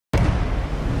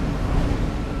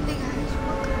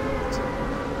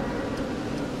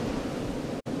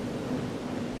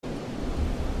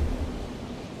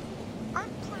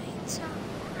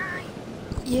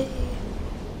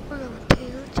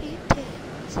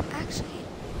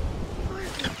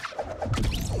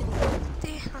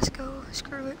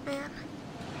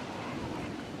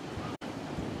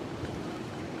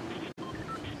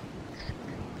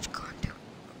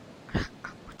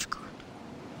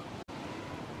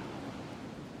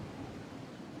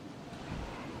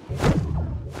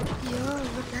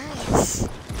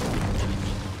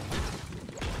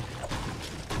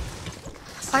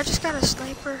I just got a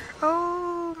sniper.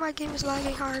 Oh, my game is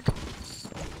lagging hard.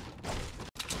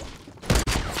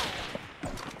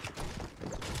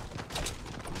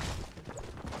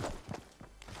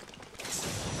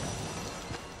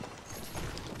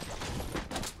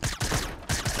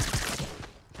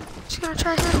 Just gonna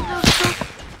try hitting no scope.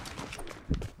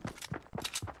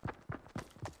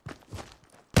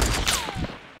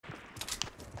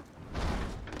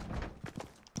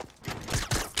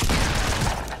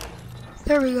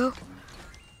 There we go.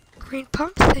 Green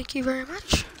pump, thank you very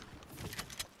much.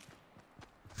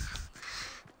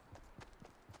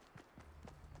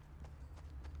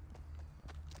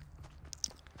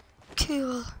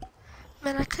 Cool.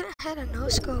 Man, I couldn't hit a no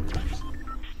scope.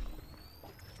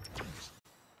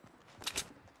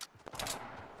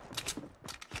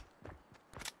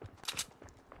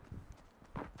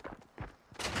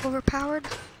 Overpowered.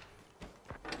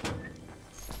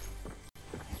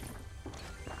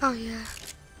 Oh yeah.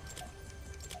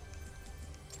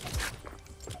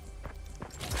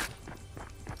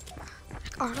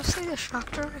 Honestly, the shock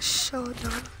drone is so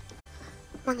dumb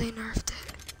when they nerfed it.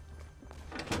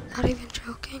 Not even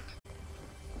joking.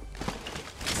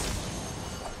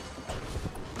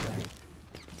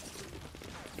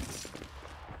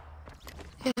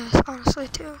 Yes, honestly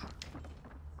too.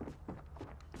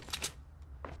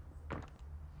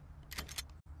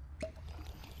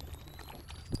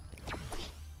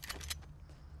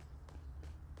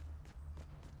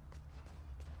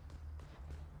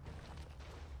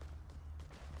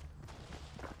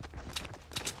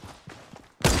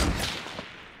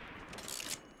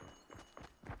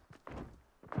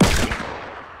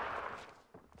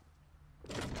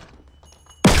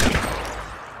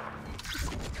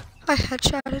 I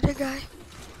headshotted a guy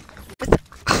with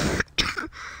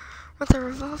with a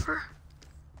revolver.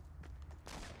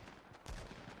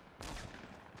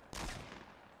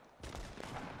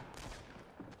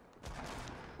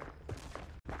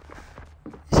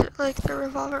 Is it like the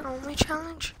revolver only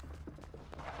challenge?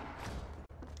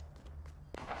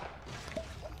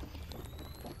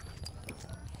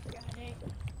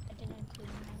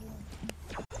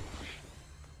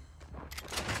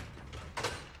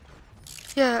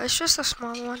 Yeah, it's just a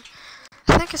small one.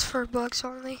 I think it's for bugs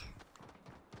only.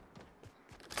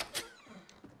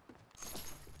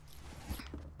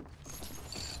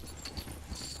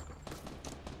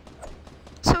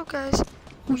 So guys,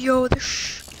 yo, the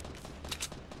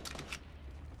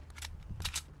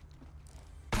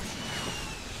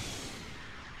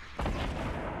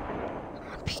Come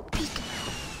on, peek, peek.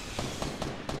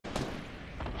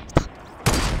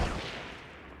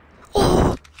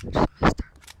 Oh, just missed her.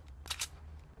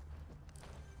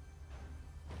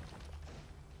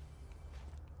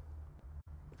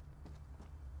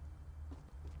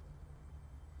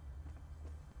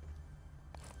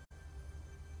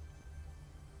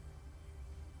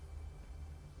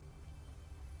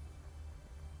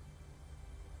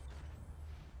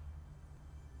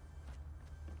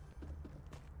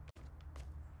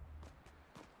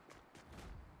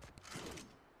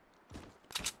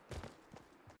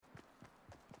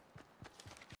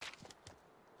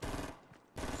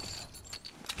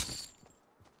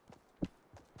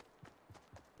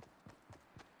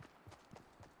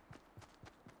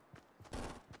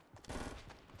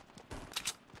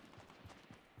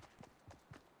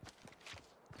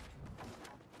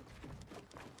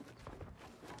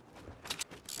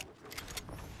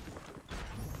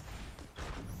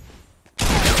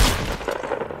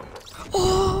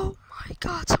 Oh my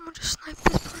god, someone just sniped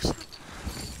this person.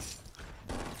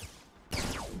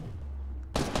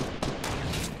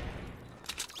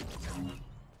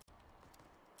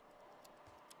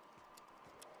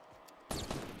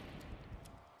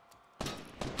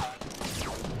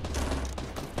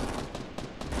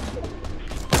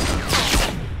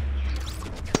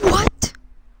 What?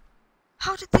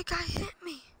 How did the guy hit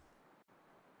me?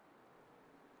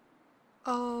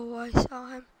 Oh, I saw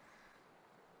him.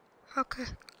 Okay.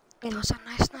 That was a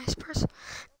nice person.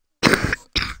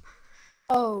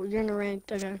 Oh, you're in a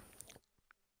ranked, okay.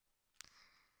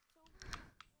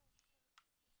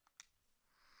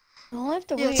 I only have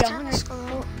to Yeah, wait it's kind of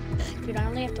slow. Dude, I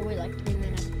only have to wait like 3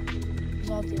 minutes. That's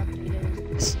all the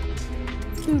update is.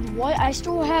 Dude, what? I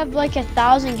still have like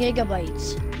 1,000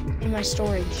 gigabytes in my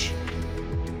storage.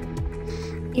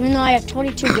 Even though I have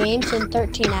 22 games and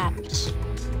 13 apps.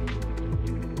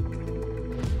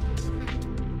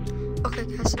 Okay,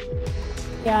 guys.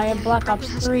 Yeah, I have Black Ops Probably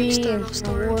has some 3 external and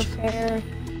storage. Warfare.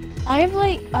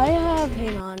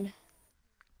 Hang on.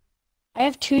 I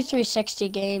have 2 360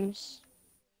 games.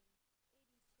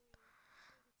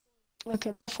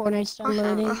 Okay, Fortnite's I have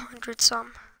downloading. 100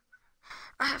 some.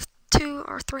 I have 2 2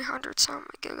 or 300 some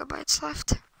gigabytes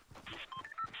left.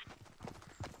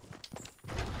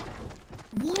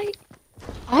 What?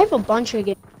 I have a bunch of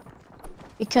games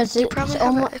because You it's probably have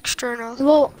almost an external.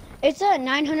 well. It's a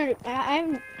 900.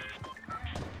 I'm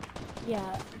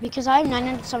yeah, because I have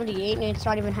 978 and it's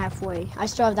not even halfway. I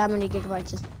still have that many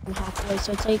gigabytes, it's not halfway,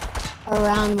 so it's like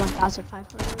around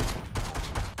 1,500.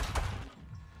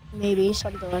 Maybe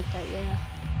something like that. Yeah.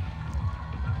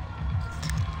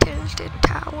 Tilted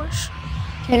towers.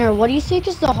 Tanner, what do you think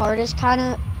is the hardest kind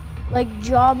of like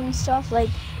job and stuff, like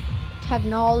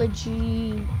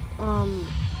technology,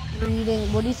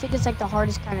 reading? What do you think is like the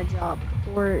hardest kind of job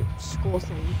or school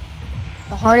thing?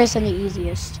 The hardest and the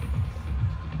easiest?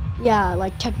 Yeah,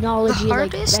 like technology,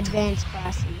 like advanced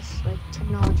classes, like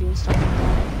technology and stuff like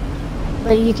that.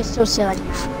 But you can still say like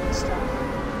math and stuff.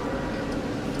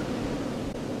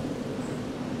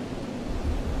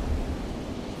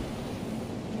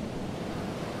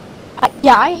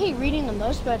 Yeah, I hate reading the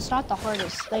most, but it's not the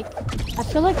hardest. Like, I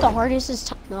feel like the hardest is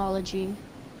technology.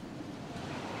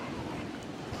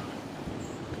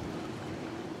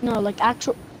 No, like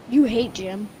actual, you hate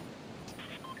gym.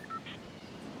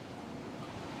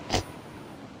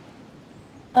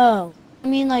 Oh, I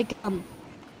mean like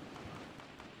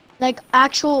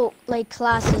actual like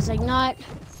classes, like not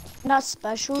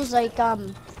specials, like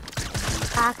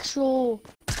actual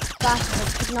classes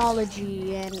like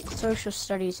technology and social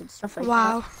studies and stuff like that.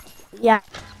 Wow. Yeah.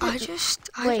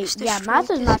 Wait, yeah,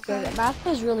 math is not good. Math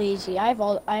is really easy.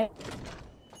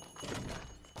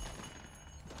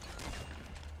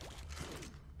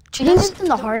 Reading isn't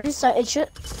the hardest. It should,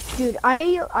 dude.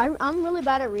 I'm really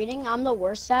bad at reading. I'm the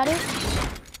worst at it.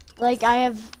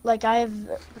 I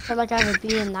feel like I have a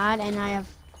B in that, and I have.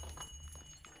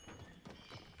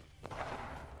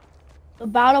 The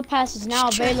battle pass is now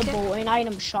available in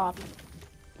item shop.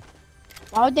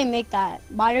 Why would they make that?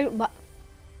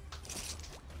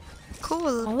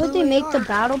 Cool. Why would they make the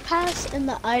battle pass in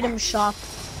the item shop,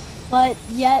 but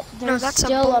yet there's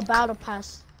still a battle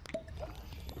pass?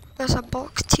 There's a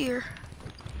bulk tier.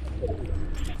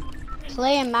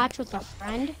 Play a match with a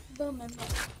friend?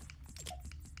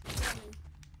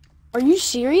 Are you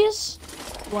serious?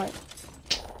 What?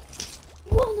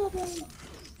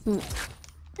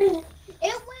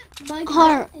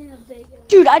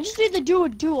 Dude, I just need to do a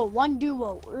duo. One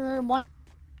duo. Or one.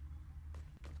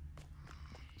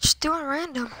 Just do it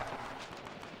random.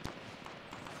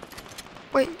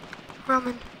 Wait,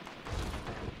 Roman.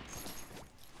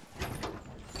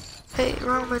 Hey,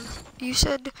 Roman. You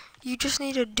said you just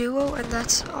need a duo and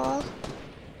that's all?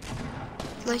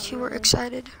 Like you were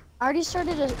excited. I already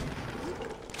started a...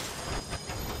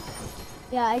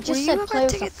 Yeah, I just said play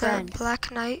with a friend. The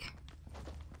Black Knight?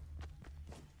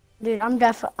 Dude, I'm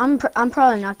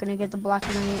probably not gonna get the Black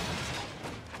Knight.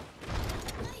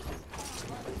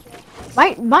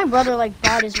 My brother like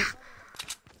bought his...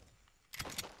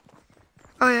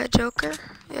 Oh yeah, Joker?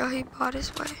 Yeah, he bought his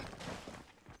way.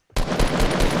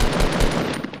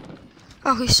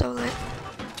 Oh, he's so lit.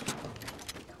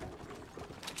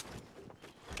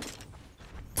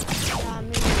 I'm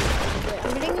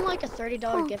getting him like a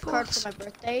 $30 gift card for my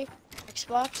birthday.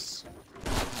 Xbox.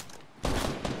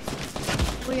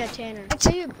 Oh yeah, Tanner. I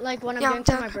tell you like what I'm doing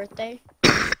for my birthday.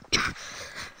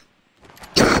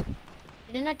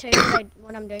 Didn't I tell you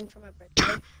what I'm doing for my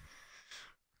birthday?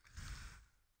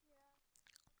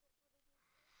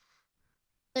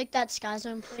 Like that Sky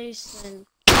Zone place and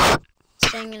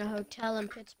staying in a hotel in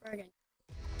Pittsburgh. And,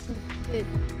 dude,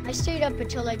 I stayed up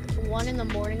until like 1 in the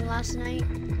morning last night.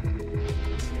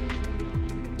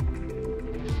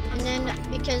 And then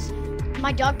because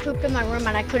my dog pooped in my room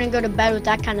and I couldn't go to bed with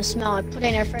that kind of smell, I put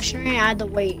an air freshener and I had to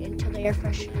wait until the air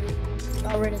freshener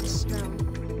got rid of the smell.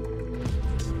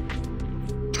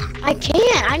 I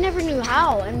can't. I never knew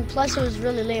how. And plus it was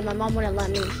really late. My mom wouldn't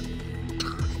let me.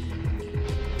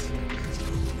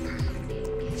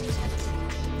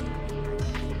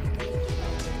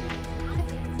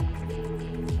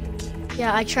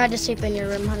 Yeah, I tried to sleep in your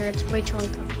room, Hunter. It's way too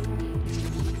uncomfortable.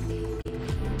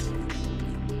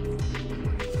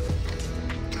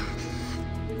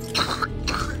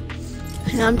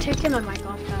 And I'm taking my mic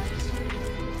off, guys.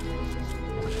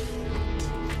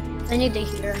 I need to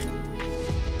hear.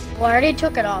 Well, I already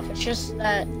took it off. It's just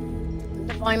that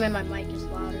the volume in my mic is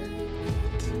louder.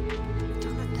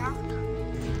 Turn it down.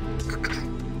 Turn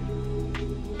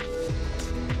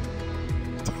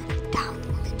it down.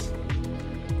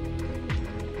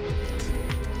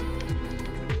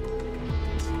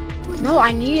 No,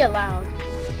 I need it loud.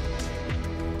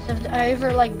 So if I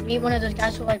ever like meet one of those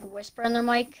guys who like whisper in their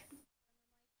mic.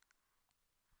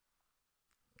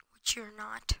 Which you're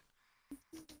not.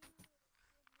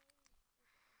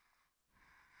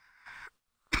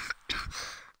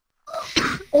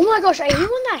 Oh my gosh, I hate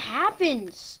when that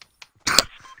happens.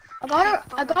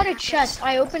 I got a chest.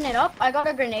 I open it up. I got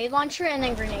a grenade launcher and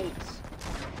then grenades.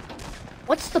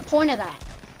 What's the point of that?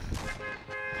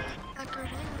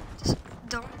 Grenades.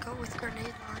 Don't go with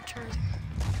grenade launchers.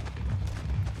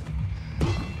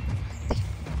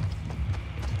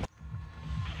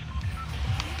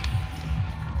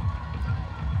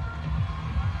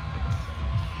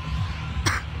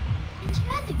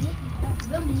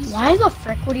 Why the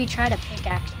frick would he try to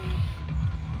pickaxe me?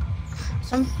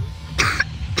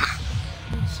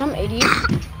 Some idiot.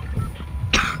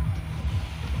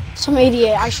 Some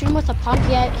idiot. I shoot him with a pump,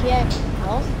 he had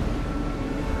health.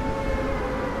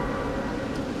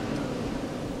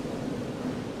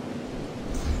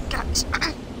 Guys,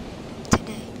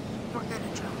 today we're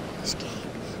gonna jump in this game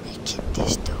and get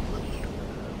this W.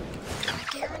 I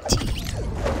guarantee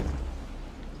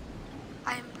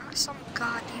I am not some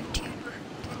god YouTuber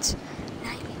who gets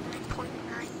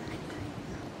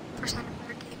 99.999% of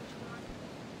their games won.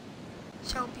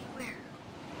 So beware.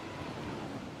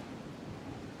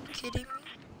 Kidding me?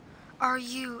 Are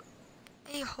you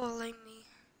a-holing me?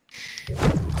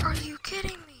 Are you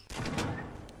kidding me?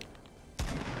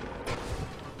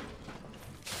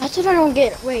 That's what I don't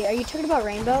get. Wait, are you talking about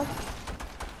Rainbow?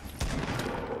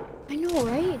 I know,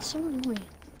 right? It's so annoying.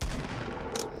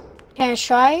 Can I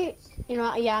try? You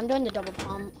know, yeah, I'm doing the double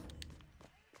pump.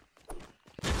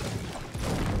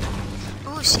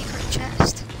 Ooh, secret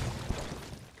chest.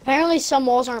 Apparently some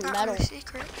walls aren't Not metal. really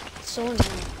secret. It's so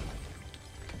annoying.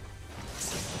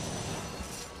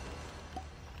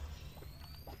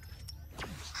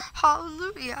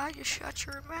 Hallelujah, I just shut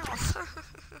your mouth.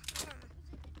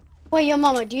 Wait, yo,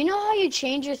 Mama, do you know how you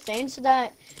change your thing so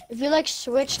that if you like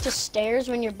switch to stairs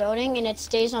when you're building and it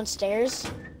stays on stairs,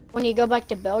 when you go back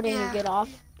to building you get off?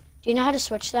 Do you know how to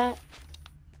switch that?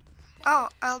 Oh,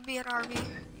 I'll be an RV.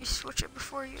 You switch it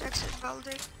before you exit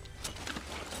building.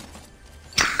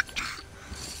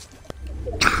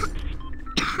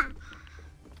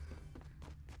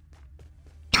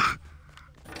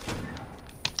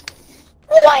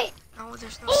 What? No,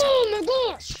 there's no. Oh my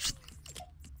gosh!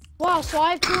 Wow, so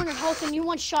I have 200 health and you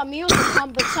one shot me with a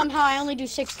pump, but somehow I only do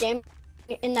 6 damage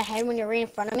in the head when you're right in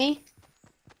front of me.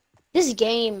 This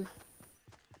game.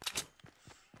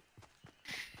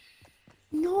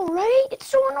 No, right? It's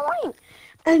so annoying.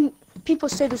 And people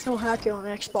say there's no hacking on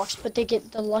Xbox, but they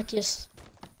get the luckiest.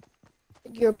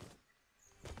 You're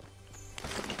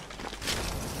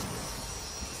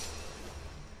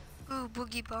Ooh,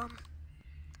 boogie bomb.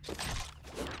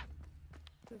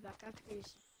 back after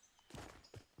these.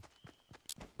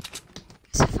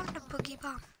 Guess I found a boogie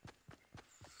bomb.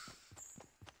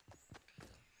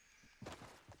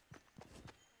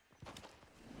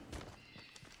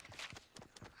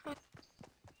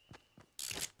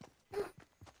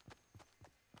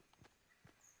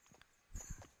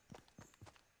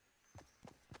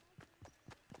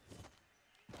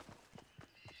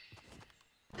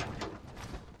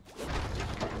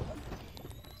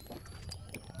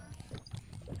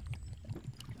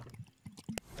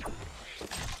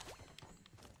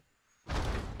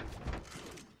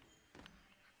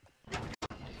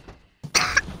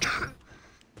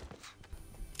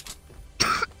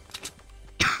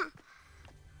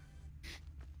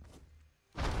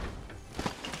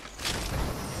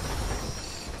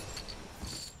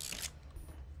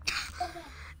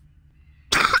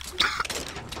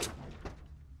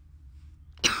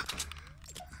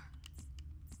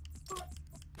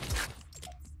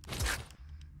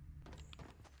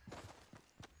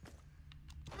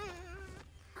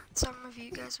 Some of you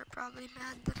guys are probably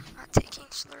mad that I'm not taking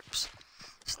slurps.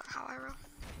 It's not how I roll.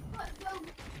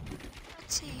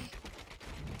 Let's see.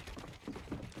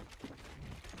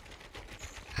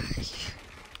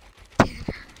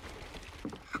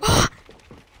 Oh!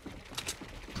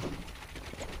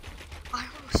 I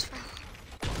almost fell.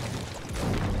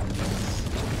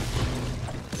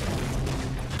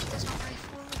 There's all my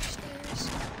foolish stairs.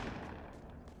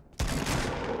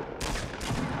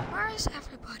 Where is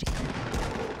everybody?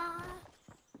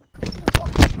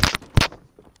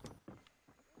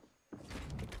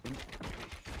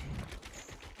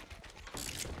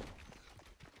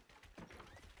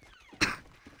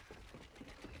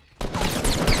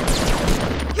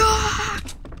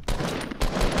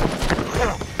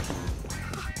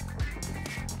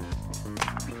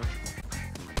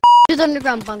 To the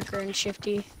underground bunker in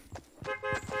Shifty.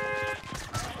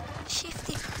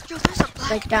 Shifty. Yo, there's a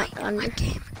black knight in my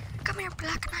game. Come here,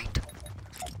 Black Knight.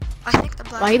 I think the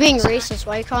black. Why are you being racist?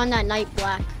 Why are you calling that knight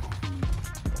black?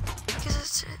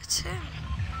 Because it's him.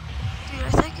 Dude, I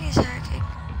think he's hacking.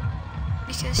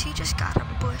 Because he just got a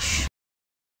bush.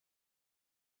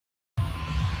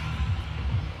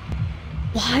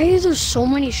 Why are there so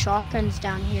many shotguns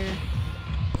down here?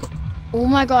 Oh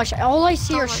my gosh, all I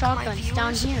see So, are like, my shotguns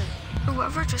down viewers, here.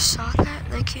 whoever just saw that,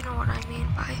 like, you know what I mean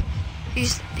by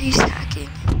he's hacking.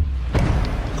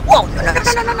 Whoa! No, no,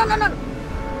 no, no, no, no, no, no!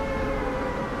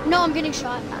 No, I'm getting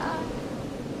shot.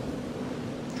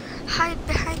 Hide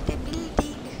behind the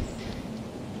building.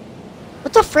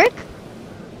 What the frick?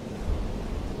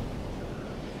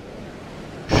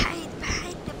 Hide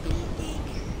behind the building.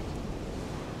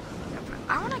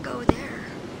 I wanna go there.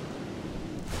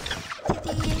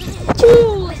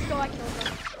 Ooh, let's go, I killed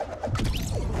him.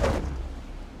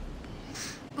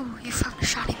 Ooh, you found a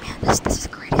shotty man. This is the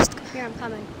greatest. Here, I'm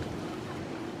coming.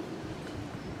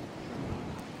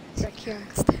 Right here.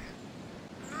 It's there.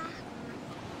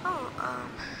 Oh,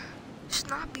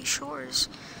 Snobby Shores.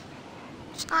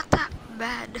 It's not that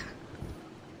bad.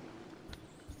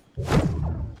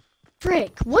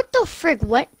 Frick, what the frick?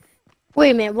 What?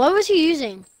 Wait a minute, what was he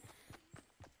using?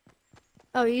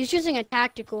 Oh, he's using a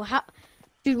tactical. How?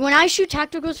 Dude, when I shoot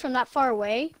tacticals from that far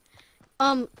away,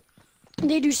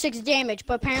 they do 6 damage,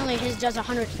 but apparently his does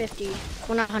 150.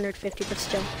 Well, not 150, but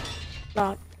still.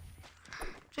 Lot.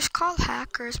 Just call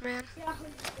hackers, man.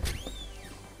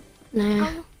 Nah.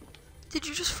 Oh, did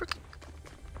you just freaking...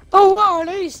 Oh, wow,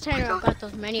 nice. Tanner, Oh I've got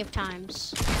those many of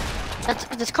times.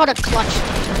 That's called a clutch.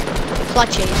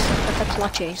 Clutch ace. That's a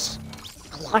clutch ace.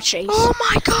 Clutch ace. Oh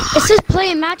my god! It says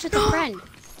play a match with a friend.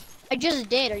 I just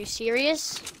did. Are you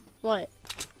serious? What?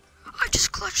 I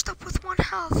just clutched up with 1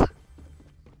 health.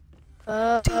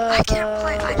 Dude, I can't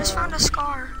play. I just found a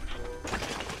scar.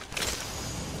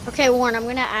 Okay, Warren, I'm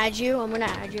gonna add you. I'm gonna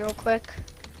add you real quick.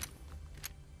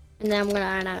 And then I'm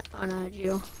gonna unadd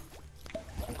you.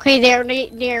 Okay,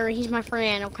 there, he's my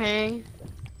friend, okay?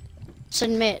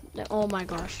 Submit. Oh my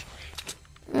gosh.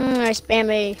 I spam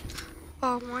A.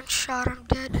 Oh, 1 shot, I'm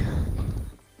dead.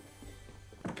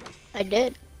 I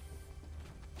did.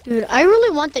 Dude, I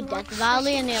really want the One Death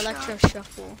Valley and the freaking Electro shot.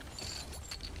 Shuffle.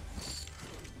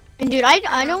 And dude,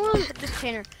 I don't want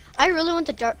Tanner. I really want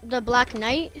the Black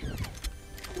Knight.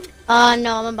 No,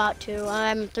 I'm about to.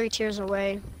 I'm 3 tiers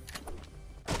away.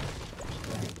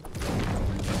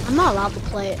 I'm not allowed to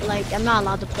play. Like, I'm not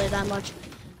allowed to play that much.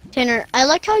 Tanner, I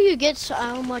like how you get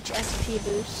so much SP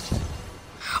boost.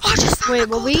 Oh, I just found a Wait,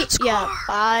 will we? golden scar. Yeah,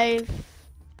 5,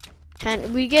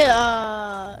 10. We get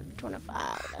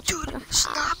 25. That's Dude, 25.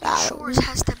 Snobby Shores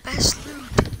has the best loot.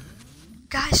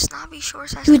 Guys, Snobby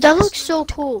Shores has Dude, the that best looks so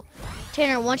loot. cool.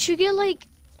 Tanner, once you get like,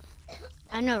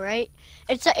 I know, right?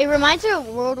 It reminds me of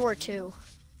World War II.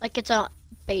 Like it's a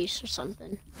base or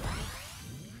something.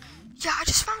 Yeah, I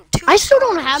just found 2 I still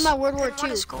don't scars, have my World War and one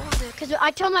II. is golden. Because I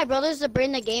tell my brothers to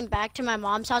bring the game back to my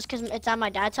mom's house because it's at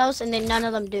my dad's house, and then none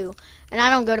of them do. And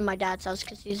I don't go to my dad's house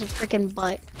because he's a freaking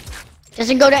butt.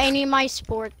 Doesn't go to any of my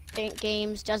sport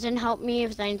games. Doesn't help me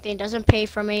with anything. Doesn't pay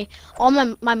for me. All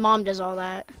my mom does all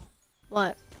that.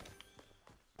 What?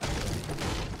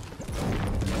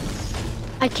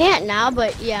 I can't now,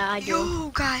 but yeah, I do.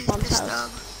 Yo, guys, Mom's this house.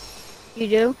 dub. You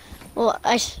do? Well,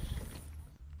 it's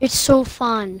so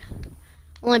fun.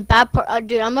 Only bad part,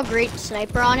 dude, I'm a great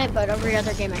sniper on it, but every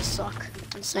other game I suck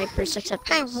on snipers except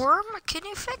Hey, this. Worm, can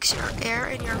you fix your air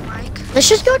in your mic? Let's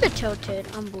just go to Tilted.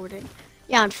 I'm bored.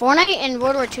 Yeah, on Fortnite and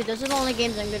World War II, those are the only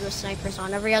games I'm good with snipers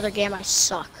on. Every other game I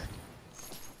suck.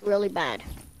 Really bad.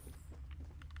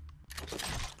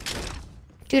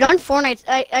 Dude, on Fortnite,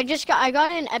 I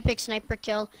got an epic sniper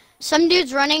kill. Some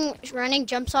dude's running,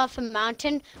 jumps off a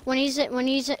mountain. When he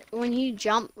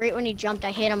jumped, right when he jumped,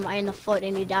 I hit him in the foot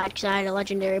and he died because I had a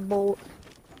legendary bolt.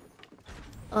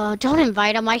 Don't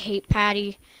invite him. I hate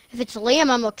Patty. If it's Liam,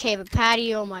 I'm okay, but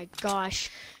Patty, oh my gosh.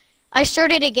 I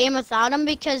started a game without him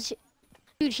because,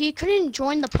 dude, he couldn't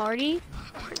join the party.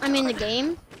 I mean the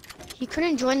game. He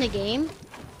couldn't join the game.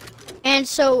 And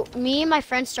so me and my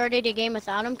friend started a game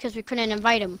without him because we couldn't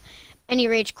invite him. And he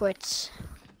rage quits.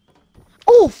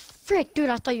 Oh, frick, dude,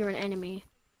 I thought you were an enemy.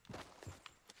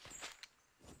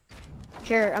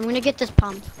 Here, I'm gonna get this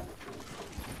pump.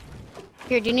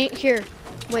 Here, do you need, here.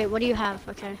 Wait, what do you have?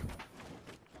 Okay.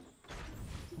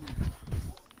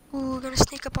 Ooh, we're gonna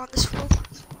sneak up on this fool.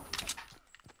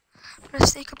 I'm gonna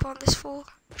sneak up on this fool.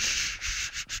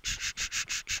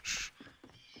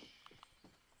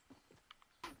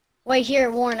 Wait, here,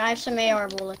 Warren, I have some AR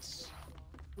bullets.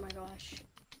 Oh my gosh.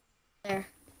 There.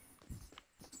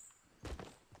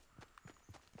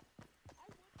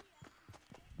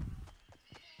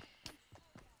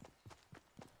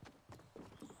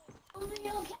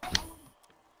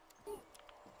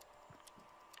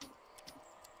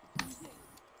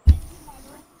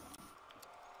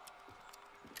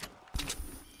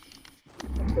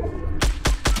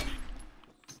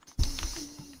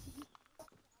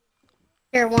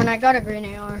 Here, one, I got a green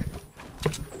AR.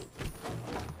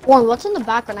 One, what's in the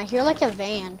background? I hear like a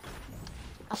van.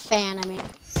 A fan, I mean.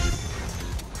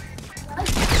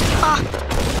 Ah.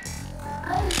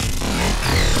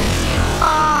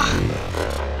 Ah.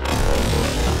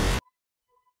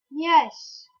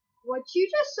 Yes, what you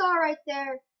just saw right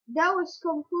there, that was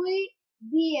complete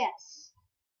BS.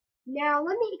 Now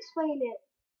let me explain it.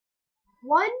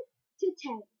 1 to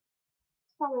 10.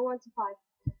 It's probably 1 to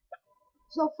 5.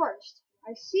 So first,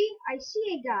 I see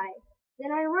a guy,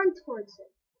 then I run towards him.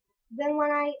 Then when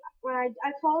I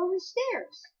follow the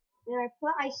stairs. Then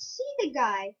I see the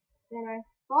guy, then I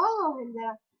follow him, then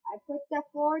I put the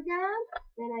floor down,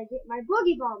 then I get my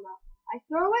boogie bomb out. I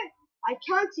throw it, I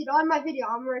counted on my video.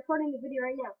 I'm recording the video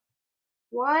right now.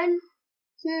 1,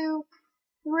 2,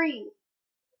 3.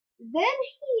 Then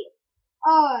he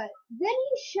got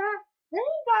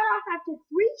off after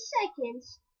 3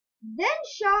 seconds, then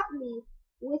shot me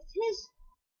with his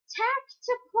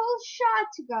tactical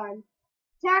shotgun.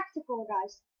 Tactical,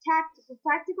 guys. Tactical.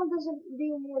 Tactical doesn't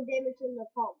do more damage than the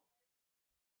pump.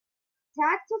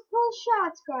 Tactical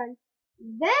shotgun.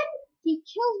 Then he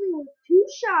kills me with 2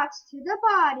 shots to the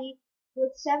body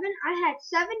with 7. I had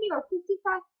 70 or 50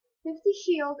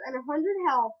 shield and 100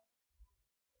 health.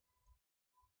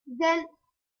 Then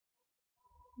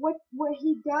what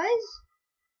he does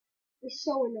is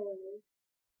so annoying.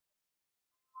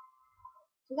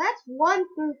 So that's 1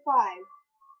 through 5.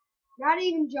 Not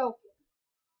even joking.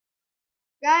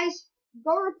 Guys,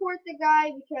 go report the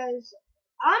guy because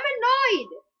I'm annoyed.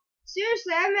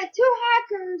 Seriously, I met 2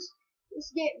 hackers. This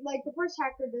game, like the first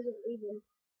hacker don't even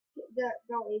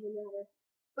matter.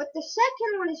 But the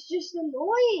second one is just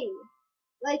annoying.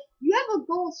 Like, you have a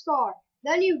gold star,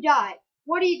 then you die.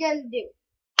 What are you gonna do?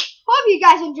 Hope you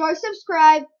guys enjoy.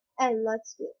 Subscribe, and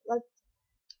let's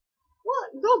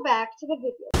go back to the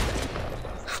video.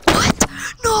 What?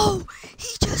 No!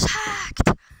 He just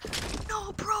hacked!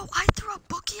 No, bro, I threw a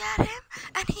boogie at him,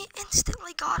 and he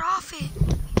instantly got off it.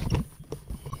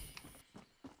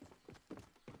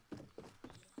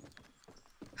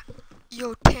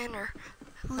 Yo, Tanner,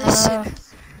 listen.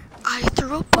 I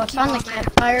threw a boogie on the bomb at a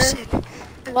campfire. person,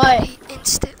 and What? he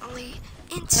instantly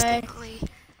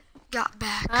got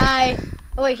back. Hi.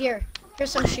 Oh wait, here.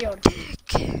 Here's some What a shield.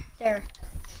 dick. There.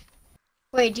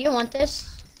 Wait, do you want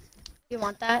this? Do you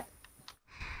want that?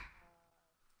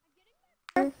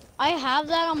 I have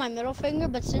that on my middle finger,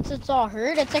 but since it's all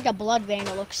hurt, it's like a blood vein,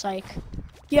 it looks like.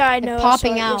 Yeah, I know.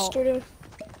 Popping I saw it out. yesterday.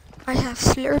 I have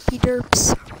slurpy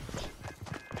derps.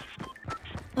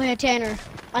 Oh yeah, Tanner.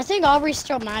 I think Aubrey's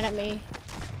still mad at me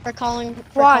for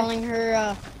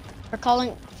Why?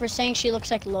 for saying she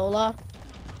looks like Lola.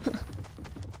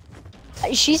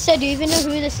 She said, "Do you even know who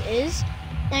this is?"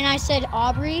 And I said,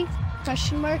 "Aubrey?" ?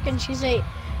 And she's like,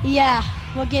 "Yeah,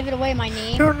 we'll give it away my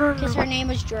name No. because her name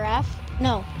is Giraffe."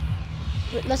 No.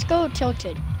 Let's go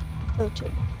tilted.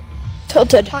 Tilted.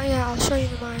 Oh yeah, I'll show you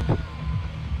mine.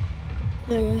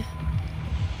 Okay.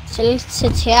 So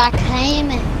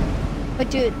claiming. But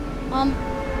dude,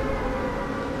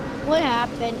 what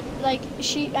happened? Like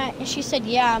she said,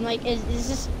 yeah. I'm like, is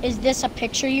this a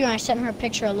picture of you? And I sent her a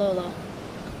picture of Lola.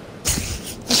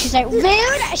 And she's like,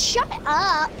 man, shut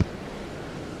up.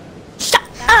 Shut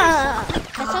up.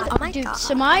 Dude,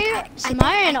 Samaya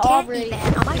and Aubrey,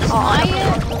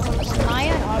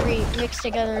 Samaya and Aubrey mixed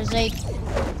together is like,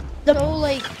 so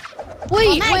like.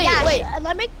 Wait.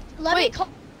 Let me call.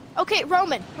 Okay,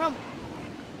 Roman.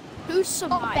 Who's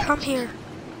Samaya? Come here.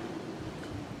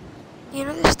 You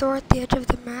know the store at the edge of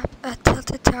the map at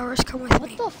Tilted Towers? Come with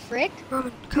me. What the frick?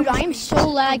 Roman, come Dude, with I am me. so Oh,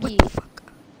 laggy. what the fuck?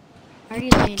 I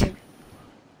already landed.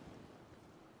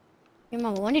 Hey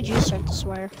mama, when did you start to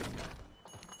swear?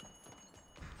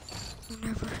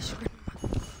 Whenever I swear in my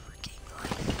freaking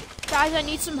life. Guys, I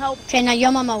need some help. Okay, now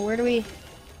yo mama, where do we?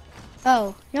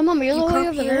 Oh, yo mama, you're You the way come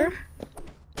over here.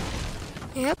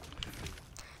 there. Yep.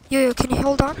 Yo, can you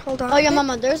hold on? Oh, yo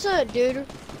mama, there's a dude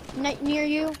near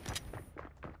you.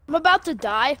 I'm about to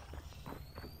die.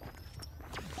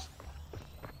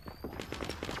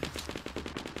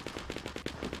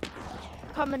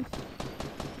 Coming.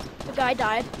 The guy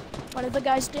died. One of the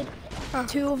guys did. Oh.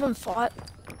 2 of them fought.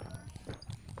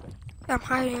 I'm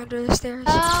hiding under the stairs.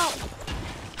 Oh,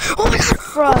 Oh my god!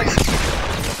 Bro.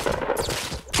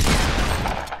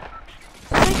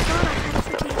 Thank god I had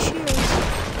freaking shields.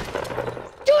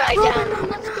 dude, I Roman, downed him. Roman,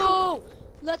 Let's go.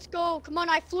 Let's go. Come on,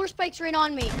 I have floor spikes right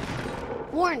on me.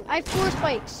 Warren, I have floor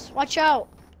spikes. Watch out.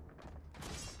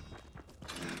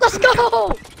 Let's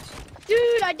go.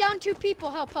 Dude, I downed 2 people.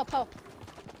 Help. Down 2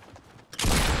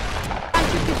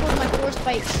 people with my floor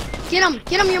spikes. Get him,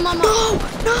 your mama. No!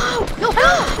 No,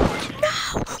 help. No!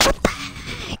 What the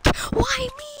Why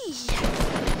me?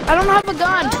 I don't have a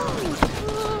gun.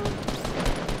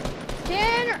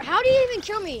 Tanner, how do you even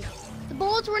kill me? The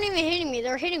bullets weren't even hitting me. They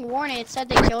were hitting Warren and it said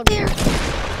they killed me.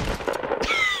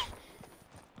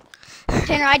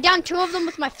 Tanner, I downed 2 of them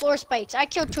with my floor spikes. I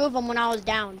killed 2 of them when I was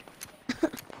downed.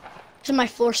 To my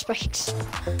floor spikes. Oh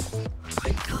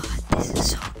my god, this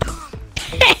is so dumb.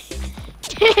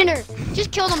 Tanner,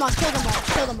 just kill them all, kill them all,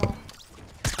 kill them all.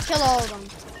 Kill all of them.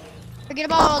 Forget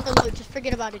about all the loot, just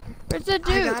forget about it. Where's the I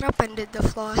dude? got up and did the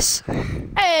floss.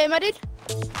 Hey, my dude.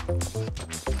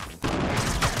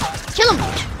 Kill him!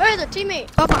 Where the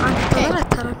teammate? Papa,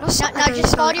 Now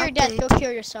just fall to your death, go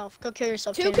kill yourself. Go kill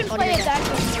yourself, 2 Tanner. can Fall to play your at death.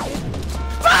 that game.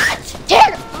 What?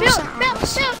 Tanner! Bill!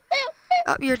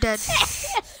 Oh, you're dead.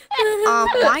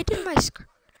 Why did my screen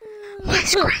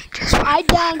just I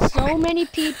downed so many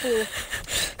people.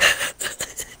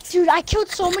 Dude, I killed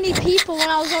so many people when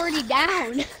I was already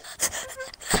down.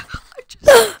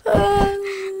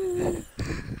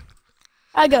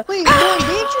 I go. Wait, boy,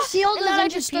 didn't you see all And those then I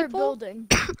injured just start people? building.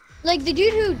 Like the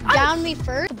dude who downed me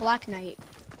first, the Black Knight.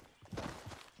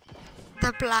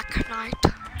 the Black Knight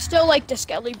Still like the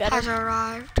Skelly better. has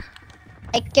arrived?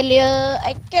 I kill you,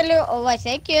 I kill you, oh I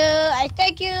thank you, I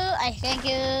thank you, I thank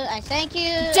you, I thank you,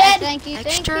 I Dead. thank you, Next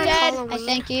thank you, year in I Halloween,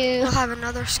 thank you. we'll have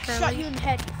another Shot you skelly. in the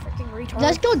head, you freaking retard.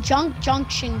 Let's go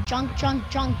junction.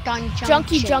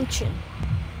 Junkie Junction.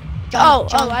 Junk,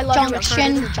 Oh, I love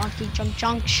junction. Junction.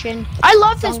 Junction. I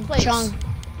love this Junk, place. junk.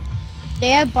 They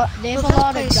have Well, a this lot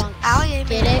of place, junk. Ali made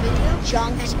Get a it? video,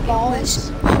 Junks, and it balls. was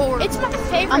horrible. It's my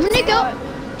favorite. I'm gonna thing.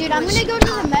 go, dude. I'm was gonna go to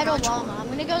the top metal notch. llama. I'm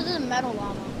gonna go to the metal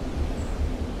llama.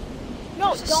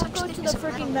 No, There's don't such go thing to as the a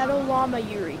freaking metal metal llama,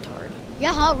 you retard.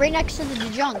 Yeah, huh? Right next to the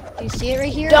junk. Do you see it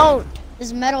right here? Don't. This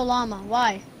is metal llama.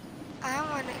 Why? I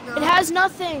want to go. It has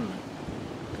nothing.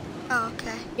 Oh,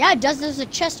 okay. Yeah, it does. There's a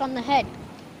chest on the head.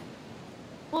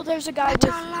 Well, there's a guy Metal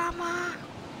with. llama.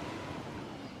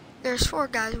 There's 4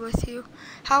 guys with you.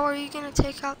 How are you gonna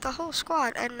take out the whole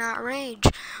squad and not rage?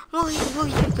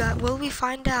 Will we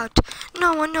find out?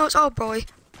 No one knows. Oh boy.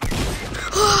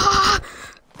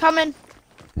 Coming.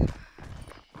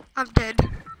 I'm dead.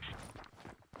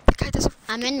 The guy doesn't.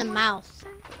 I'm in the mouth.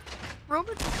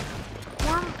 Roman.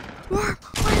 Worm. What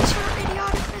is your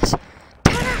idioticness?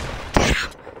 Tanner, get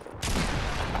him.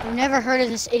 I've never heard of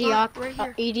this Right here.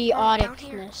 Down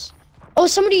idioticness. Oh,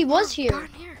 somebody was here. Down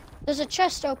here. There's a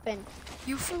chest open.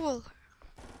 You fool.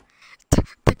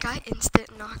 The guy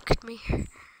instant knocked me. Did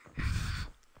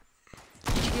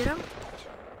you get him?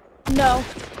 No.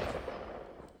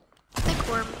 I think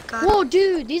Worm got Whoa, him.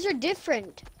 dude, these are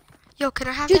different. Yo, can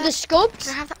I have Dude, that? the scopes.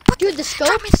 Can I have that? Dude, the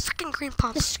Drop me the scopes. freaking green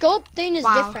pump. The scope thing is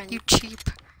Wow, different. you cheap.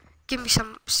 Give me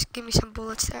some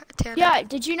bullets there, Tanner. Yeah,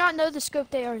 did you not know the scope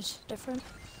there is different?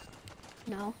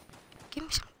 No. Give me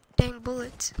some dang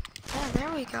bullets. Yeah,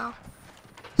 there we go.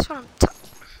 That's what I'm talking.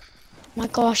 My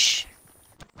gosh.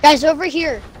 Guys, over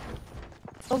here.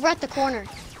 Over at the corner.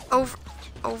 Over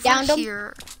Downed 'em.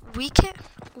 here. We can't.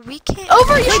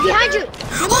 Over here, behind you.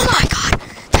 Oh my god!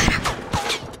 Tanner.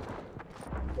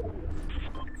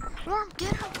 Worm,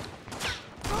 get him.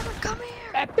 Worm, come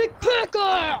here. Epic picker!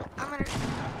 I'm gonna.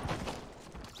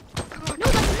 Come on. No,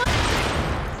 that's not.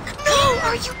 No,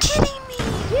 are you kidding me?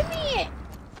 Give me it.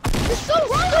 You're so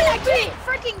Why rude. would I can't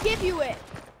freaking give you it?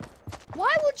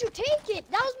 Why would you take it?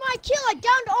 That was my kill. I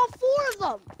downed all 4 of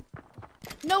them.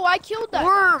 No, I killed that.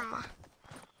 Worm.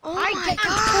 Oh I my downed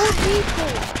god. 4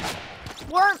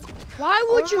 people. Worm. Why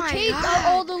would Oh you my take God.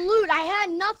 all the loot? I had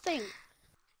nothing.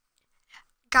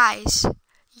 Guys,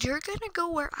 you're gonna go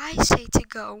where I say to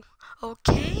go,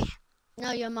 okay?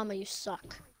 No, your mama, you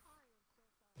suck.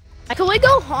 Can we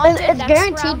go haunted It's next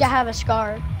guaranteed round? to have a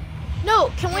scar. No,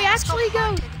 can we Yeah, let's actually go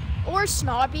haunted. or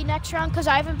snobby next round? Because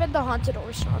I haven't been to haunted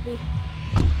or snobby.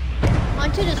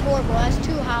 Haunted is horrible. It has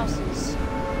 2 houses.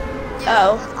 Yeah,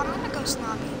 Oh. I'm gonna go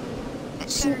snobby. Hey,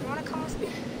 Tanner, you wanna come with me?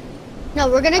 No,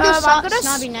 we're gonna go I'm gonna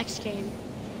snobby next game.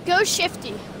 Go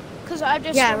shifty. Because I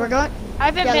just. Yeah, we're going. I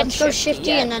haven't Yeah, been let's go shifty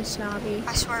yet. and then snobby.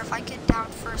 I swear, if I get down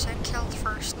first and killed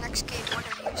first, next game one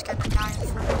of you is gonna die in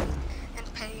front of me in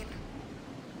pain.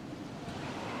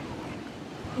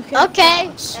 Okay,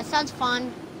 that sounds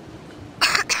fun.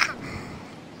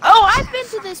 Oh, I've been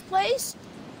to this place.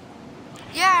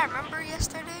 Yeah, remember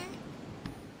yesterday?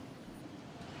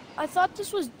 I thought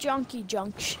this was Junkie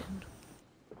Junction.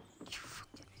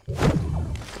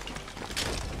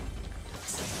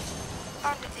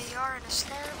 Found an AR and a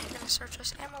snare. We're gonna search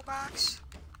this ammo box.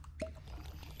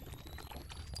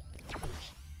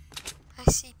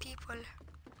 I see people.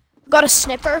 Got a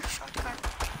snipper. Shotgun.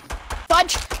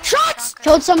 Fudge. Shots! Shotgun.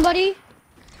 Killed somebody.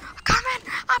 I'm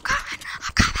coming!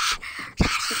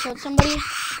 You killed somebody.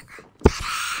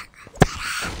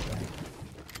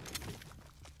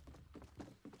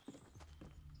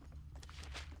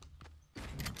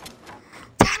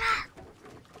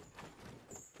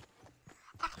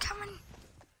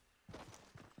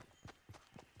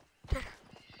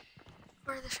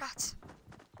 shots.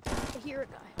 I hear a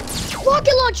guy.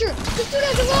 Rocket launcher! This dude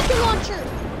has a rocket launcher!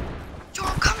 Yo,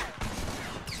 I'm coming.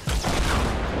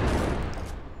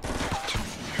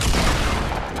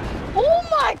 Oh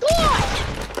my god!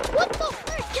 What the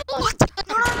frick? What?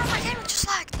 No, my game just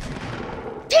lagged.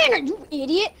 Tanner, you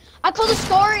idiot! I call the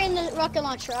scar in the rocket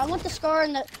launcher. I want the scar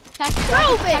in the tactical.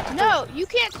 Stop it! No, you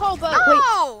can't call both.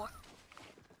 No!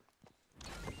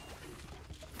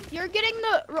 You're getting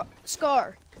the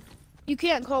scar. You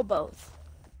can't call both.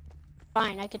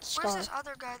 Fine, I get the Where's scar. this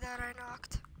other guy that I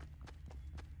knocked?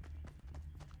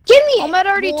 Give me it! Ahmed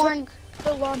already Warren. took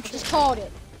the launcher. Just called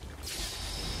it.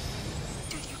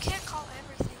 Dude, you can't call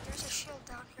everything. There's a shield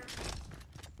down here.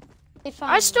 Hey, fine.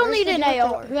 I still Where's need the an dude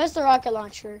with AR. who has the rocket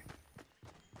launcher?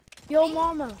 Yo,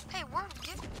 mama. Hey,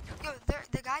 Yo,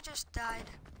 the guy just died.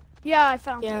 Yeah, I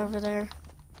found Yeah, him. over there.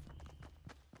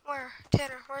 Where?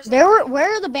 Tanner, where's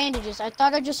Where are the bandages? I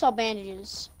thought I just saw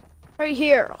bandages. Right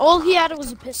here. All he had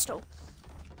was a pistol.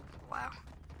 Wow.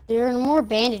 There are more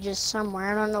bandages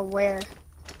somewhere. I don't know where.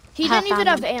 He I didn't even found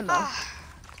have him. ammo. I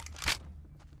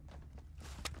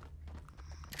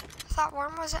thought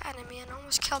Worm was an enemy and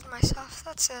almost killed myself.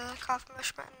 That's a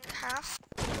accomplishment and a half.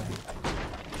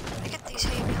 I get these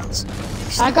hay bales.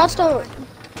 I got the...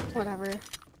 Whatever.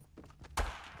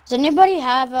 Does anybody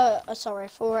have a assault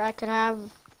rifle I could have?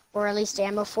 Or at least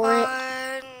ammo for it?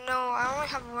 No, I only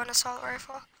have one assault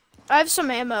rifle. I have some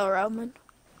ammo, Roman.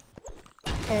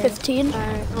 Okay. 15.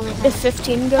 I only Is have...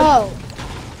 15 good?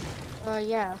 Oh!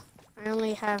 Yeah. I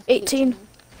only have 18. How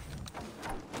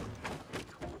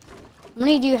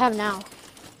many do you have now?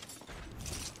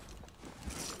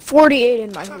 48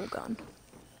 in my whole gun.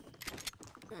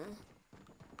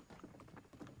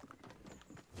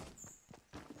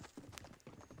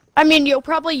 I mean, you'll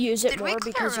probably use it Did we more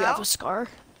clear because you have out? a scar.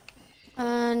 I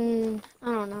don't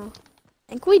know. I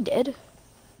think we did.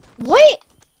 What?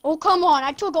 Oh, come on.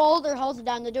 I took all their health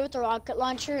down. The dude with the rocket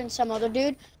launcher and some other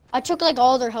dude. I took, like,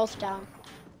 all their health down.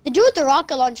 The dude with the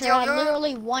rocket launcher had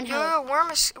literally one health.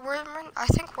 I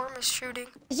think Worm is shooting.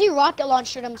 Because he rocket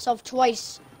launched himself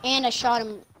twice, and I shot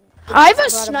him. I have a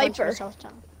brought bunch of sniper. his health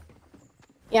down.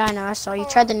 Yeah, I know. I saw. You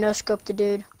tried to no-scope the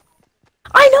dude.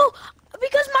 I know!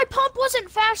 Because my pump wasn't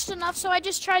fast enough, so I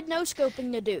just tried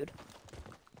no-scoping the dude.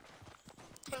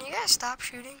 Can you guys stop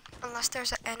shooting? Unless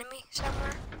there's an enemy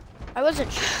somewhere. I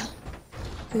wasn't shooting.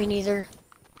 Me neither.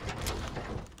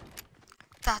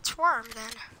 That's Worm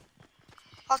then.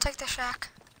 I'll take the shack.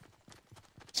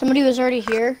 Somebody was already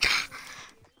here.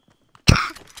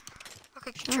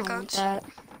 Okay, get I your don't want guns. that.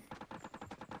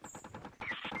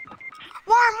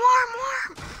 Worm!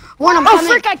 Warren, I'm Oh,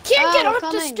 coming. frick, I can't get I'm up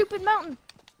this coming. stupid mountain.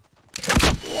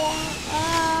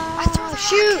 I threw the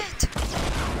shoot.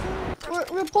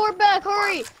 rocket. Report back,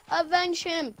 hurry! Avenge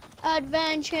him!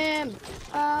 Avenge him!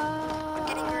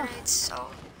 Getting grenades, so...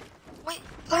 Wait,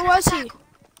 Where plan was attack.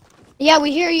 he? Yeah,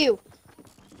 we hear you.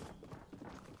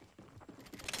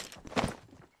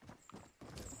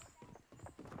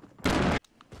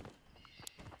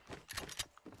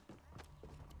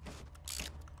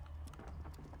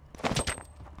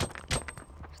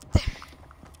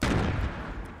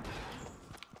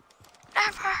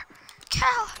 Never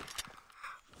kill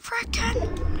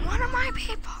frickin' one of my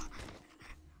people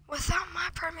without my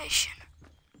permission.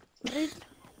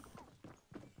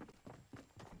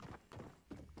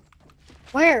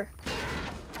 Where?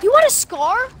 You want a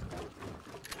scar?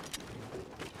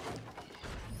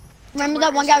 Remember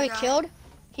Where that one is guy the we guy? killed?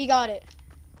 He got it.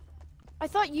 I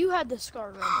thought you had the scar,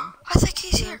 Roman. I think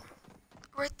he's here.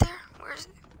 Right there. Where is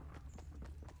it?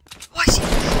 Why is he?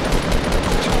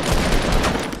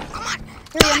 Come on.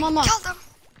 Hurry, Die. Mama. Kill them.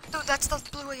 Dude, that's the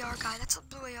blue AR guy. That's the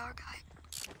blue AR guy.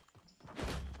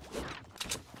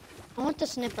 I want the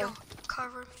sniper. Yo,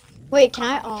 cover me. Wait, can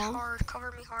I? Cover me Oh. hard.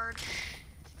 Cover me hard.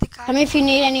 The guy. Tell me if you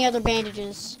need any other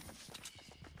bandages.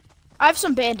 I have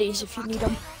some bandies if you need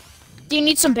them. Do you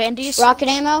need some bandies? Rocket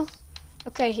ammo?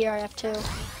 Okay, here I have 2.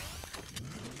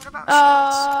 What about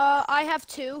shields? I have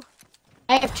 2.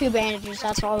 I have 2 bandages.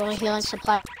 That's all the healing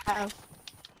supply I have.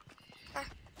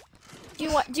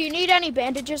 Do you need any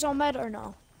bandages, Ahmed, or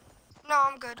no? No,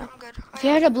 I'm good. I'm good. If you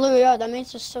had a blue AR, that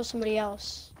means there's still somebody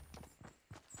else.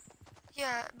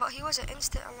 Yeah, but he was an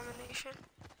instant elimination.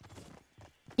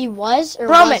 He was or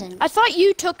Roman, wasn't? I thought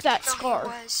you took that No, scar. he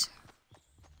was.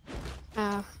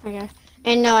 Oh, okay.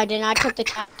 And no, I didn't. I took the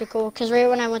tactical, because right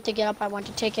when I went to get up, I went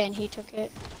to take it, and he took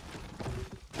it.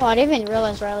 Oh, I didn't even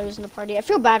realize Riley was in the party. I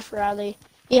feel bad for Riley.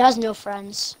 He has no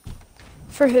friends.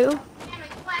 For who?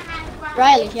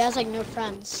 Riley, he has, like, no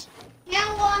friends.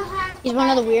 He's one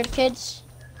of the weird kids.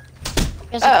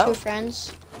 He has, like, Oh. 2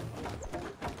 friends.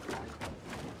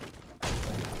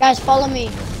 Guys, follow me.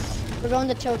 We're going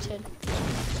to Tilted.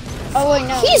 Oh wait,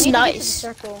 no. He's we need to get to the nice.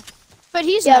 circle. But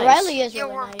he's Yeah, nice. Riley is Yo,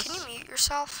 really Worm, nice. can you mute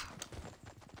yourself?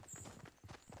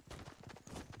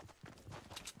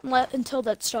 Until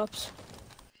that stops.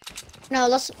 No,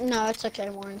 it's okay,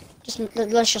 Warren.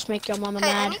 Let's just make your mama Hey,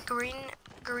 mad. any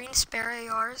green spare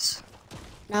ARs?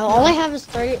 No, all I have is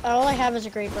 30. All I have is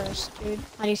a great burst, dude.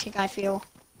 How do you think I feel?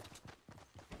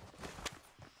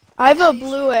 I have a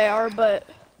blue AR, but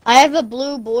I have a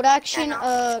blue bolt action,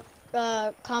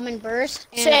 Yeah, common burst,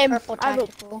 and Same. a purple I have a-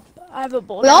 tactical. I have a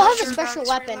bolt. We all have Reload a your special guns,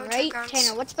 weapon, reload your right? guns.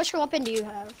 Tanner, what special weapon do you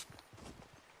have?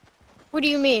 What do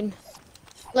you mean?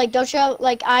 Like, don't you have,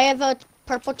 like, I have a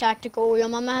purple tactical, your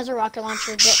mama has a rocket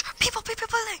launcher, Shh, but... people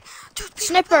building. Dude, people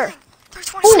Sniper. building.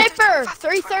 320, Sniper. 325,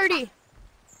 330.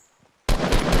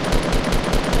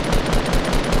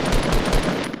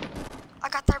 I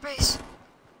got their base.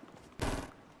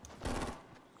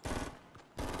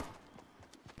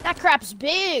 That crap's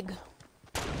big.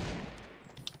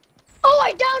 Oh,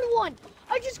 I downed one!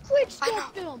 I just quick I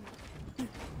scoped him!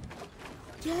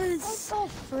 Yes. What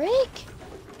the frick?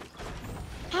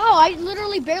 How? I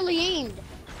literally barely aimed.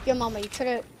 Your mama, you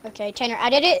could've... Okay, Tanner, I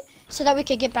did it so that we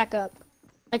could get back up.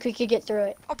 Like, we could get through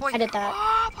it. Oh boy. I did that.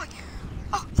 Oh boy.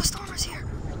 Oh, the stormer's here.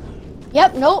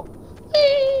 Yep, nope.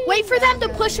 Wait for them to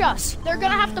push us. They're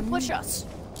gonna have to push us.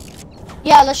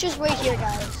 Yeah, let's just wait here,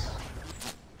 guys.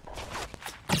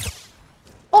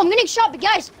 Oh, I'm getting shot, but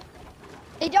guys,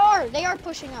 they are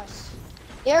pushing us.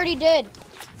 They already did.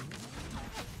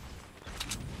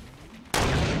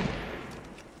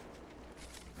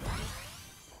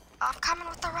 I'm coming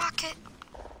with the rocket.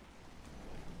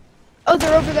 Oh,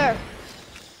 they're over there.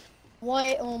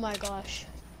 What? Oh my gosh.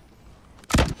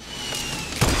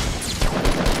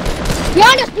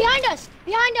 Behind us! Behind us!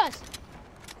 Behind us!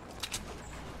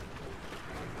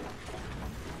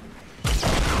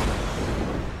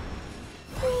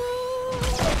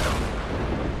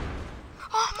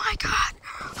 Oh my god.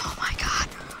 Oh my god.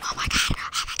 Oh my god.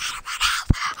 Oh my god.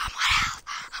 I'm on health.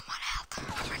 I'm on health.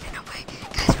 I'm running away.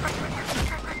 Guys, run.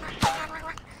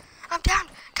 I'm down.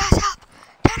 Guys, help.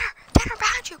 Tanner,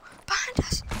 behind you. Behind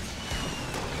us.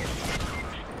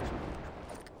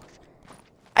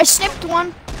 I snipped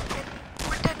one.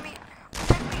 We're dead meat.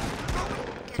 Roman,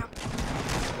 get him.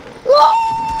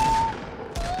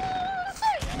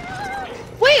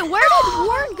 Wait, where did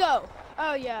Warren go?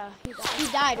 Oh yeah, he died. He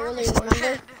died earlier, He's remember?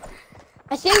 dead.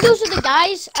 I think those are the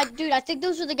guys, dude, I think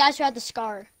those are the guys who had the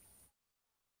scar.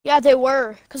 Yeah, they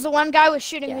were. Because the one guy was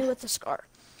shooting me Yeah. with the scar.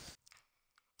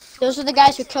 Those are the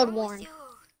guys who killed What is Warren. wrong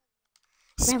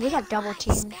with you? Man, we got Spam double Y,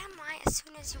 teamed. Spam Y as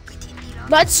soon as you get in the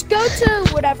Let's go to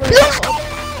whatever it's called.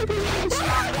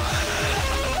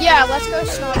 Yeah, let's go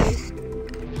snobby.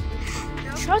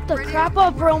 Shut the crap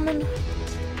up, Roman.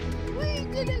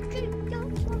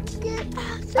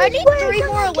 I need 3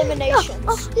 more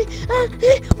eliminations.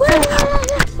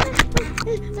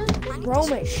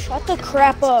 Roman, shut the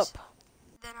crap up.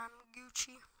 Then I'm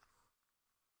Gucci.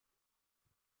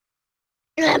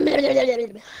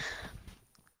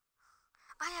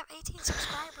 I have 18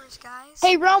 subscribers, guys.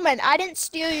 Hey, Roman, I didn't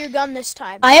steal your gun this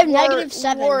time. I have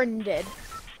 -7. Warren did.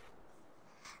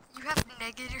 You have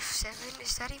 -7?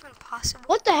 Is that even possible?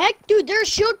 What the heck? Dude, there are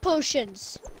shield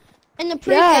potions in the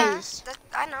Yeah. pre-phase.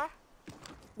 I know.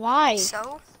 Why?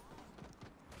 So?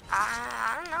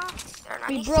 I don't know. They're not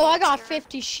Wait, bro, I got here.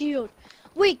 50 shield.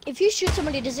 Wait, if you shoot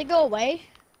somebody, does it go away?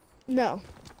 No.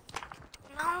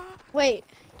 No. Wait,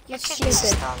 You that's kid, this is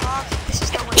stupid. the log. This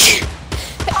is the way.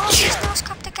 Oh, she's no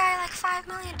scoped the guy like 5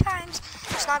 million times.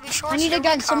 It's not be short. I need a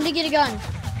gun. Somebody get a gun.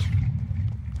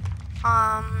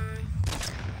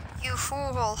 You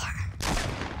fool.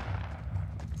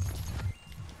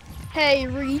 Hey,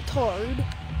 retard.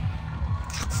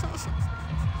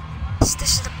 This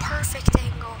is the perfect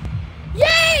angle.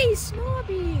 Yay,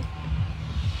 Snobby!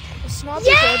 Is Snobby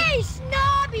good? Yay,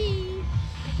 Snobby!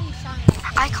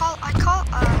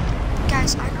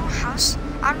 Guys, I know a house.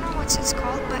 I don't know what it's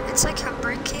called, but it's like a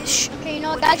brickish. Okay, you know,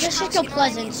 wooden guys, let's just house, go you know what I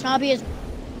Pleasant. mean? Snobby is...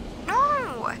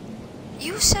 No!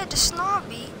 You said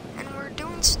snobby, and we're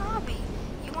doing snobby.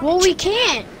 You want Well, a we chicken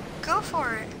can't. out? Go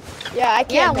for it. Yeah, I Yeah, I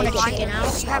can't want make a it. chicken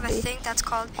out. You have a thing that's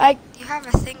called. I- You have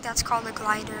a thing that's called a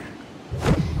glider.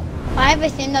 I have a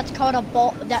thing that's called a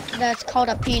ball... That's called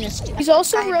a penis. He's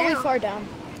also I really know. far down.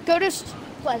 Go to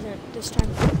Pleasant this time.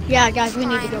 Yeah, guys, we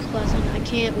need to go Pleasant. I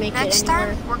can't make Next it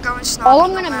anywhere. time, we're going snobby. All I'm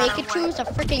no gonna make matter it to what. is a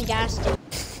freaking gas station.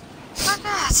 For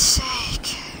God's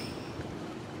sake.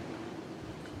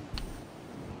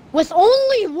 With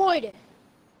only wood.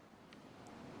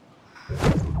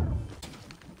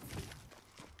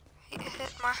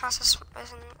 My house is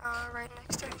right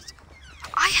next to it.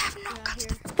 I have no Yeah, guns.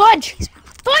 here. Fudge!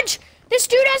 Fudge! This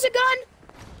dude has a gun!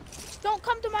 Don't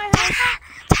come to my house.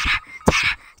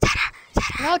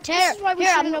 No, Tanner. This is why we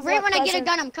Here, shouldn't have right went when I get a Pleasant.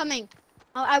 gun, I'm coming.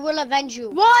 I will avenge you.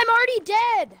 Well, I'm already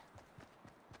dead.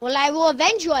 Well, I will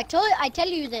avenge you. I tell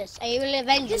you this. I will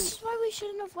avenge you. This is why we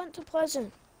shouldn't have went to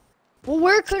Pleasant. Well,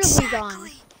 where could have we gone?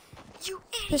 Exactly. You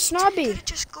The idiot. snobby. You could have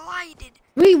just glided.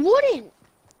 We wouldn't.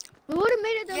 We would have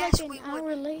made it there Yes, like we an would.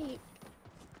 hour late.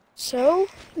 So,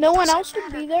 no one Doesn't else would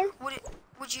matter. be there?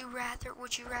 Would you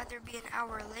rather be an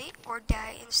hour late or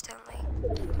die instantly?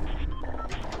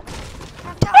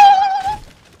 Or die.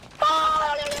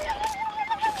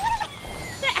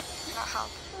 Not help.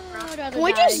 I would rather Can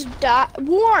we die. just die?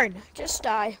 Warren, just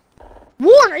die.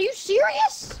 Warren, are you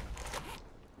serious?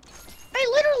 I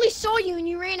literally saw you and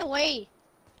you ran away.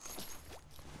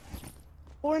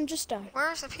 Warren, just die.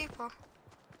 Where's the people?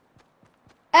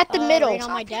 At the middle. Right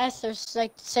on my desk, there's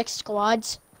like 6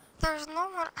 squads. There's no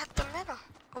one at the middle.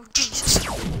 Oh, Jesus.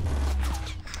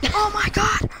 Oh, my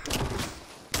God.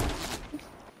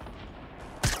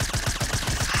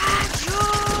 Fudge.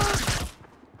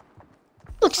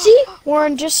 Look, see?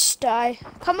 Warren, just die.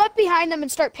 Come up behind them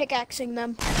and start pickaxing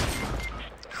them.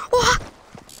 Oh.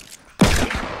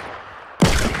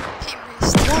 He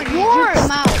missed. Warren, you Warren! juked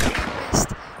them out.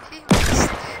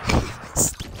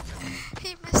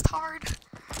 He missed hard.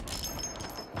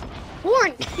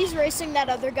 Warren! He's racing that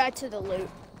other guy to the loot,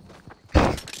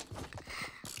 Wow.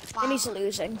 and he's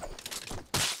losing.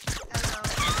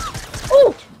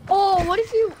 Oh! Oh, what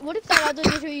if that other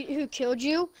dude who killed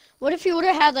you, what if he would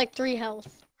have had like 3 health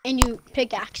and you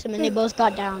pickaxed him and they both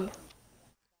got down?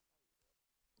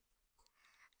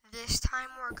 This time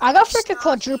we're I gonna got freaking snog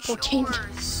quadruple these teamed.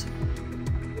 shores.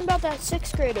 What about that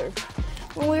 6th grader?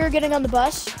 When we were getting on the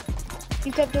bus,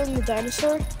 you kept doing the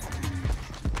dinosaur.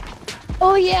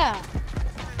 Oh yeah.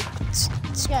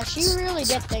 Yeah, she really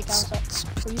did think I was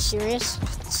like, are you serious?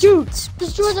 Dude,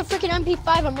 this dude has a freaking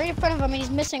MP5. I'm right in front of him and he's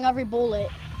missing every bullet.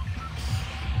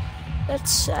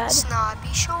 That's sad. Snobby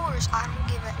shores. I don't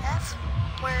give a F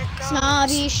where it goes.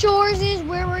 Snobby Shores is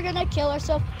where we're gonna kill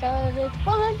ourselves because it's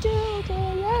fun to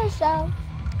kill yourself.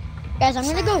 Guys, I'm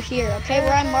gonna go here, okay?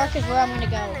 Where I mark is where I'm gonna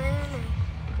go.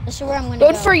 This is where I'm gonna go.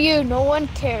 Good for you. No one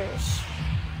cares.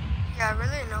 Yeah,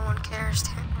 really, no one cares,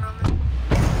 Roman.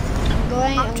 I'm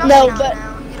going. I'm I'm jumping No, out but-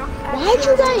 now. You don't Why'd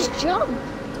you guys jump?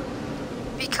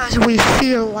 Because we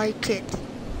feel like it.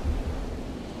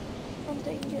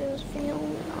 Something just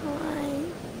feels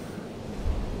fine.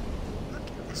 Look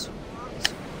at this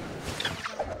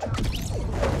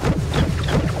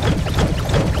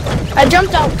I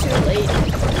jumped out too late.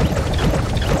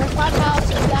 Where's my house,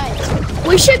 guys?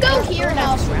 We should go here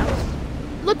next round.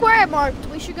 Look where I marked.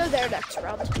 We should go there next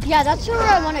round. Yeah, that's where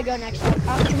I want to go next time.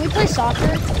 Can we play soccer?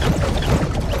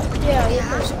 Yeah, we'll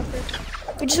play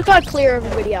soccer. We just gotta clear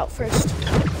everybody out first.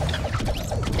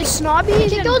 Is Snobby? We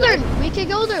could go there. We could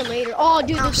go there later. Oh,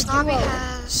 dude, No, there's a Snobby duo.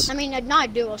 has... I mean, not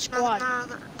a duo, squad. No,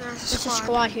 there's a There's a squad.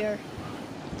 squad here.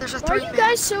 There's a Why are 3-man. you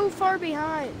guys so far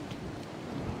behind?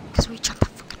 Because we jumped up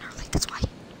fucking early, that's why.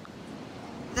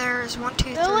 There's 1, 2,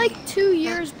 3. They're like 2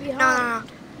 years behind.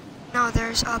 No,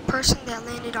 there's a person that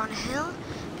landed on a hill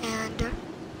and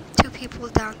 3 people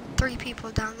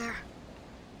down there.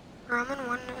 Roman,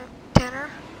 1 Tanner.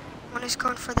 1 is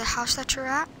going for the house that you're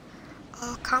at.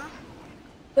 I'll come.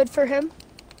 Good for him.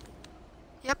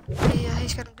 Yep,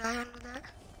 he's gonna die under that.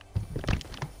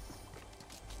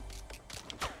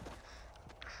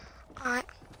 Alright.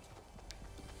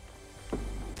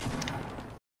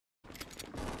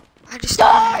 I just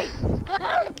Die!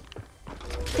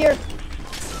 Here,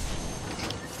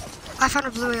 I found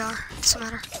a blue AR. Doesn't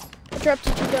matter. I dropped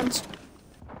the 2 guns.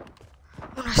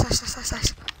 Oh,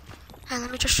 nice. Hey,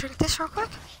 let me just drink this real quick.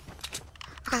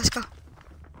 Okay, let's go.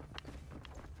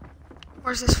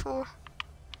 Where's this fool?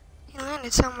 He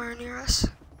landed somewhere near us.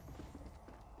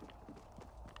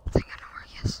 I think I know where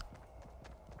he is.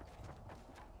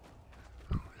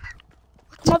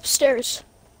 I'm upstairs.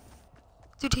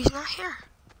 Dude, he's not here.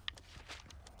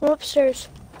 I'm upstairs.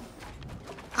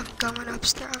 I'm going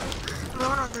upstairs. I'm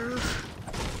going on the roof.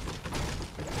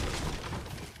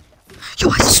 Yo,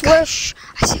 I see a guy. Swear. Shh.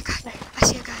 I see a guy.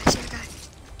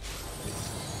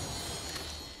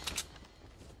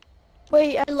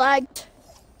 Wait, I lagged.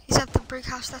 He's at the brick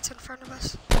house that's in front of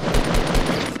us.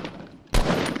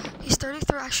 He's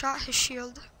 33. I shot his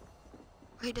shield.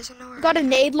 Oh, he doesn't know where. Got a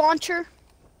nade launcher.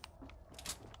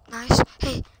 Nice.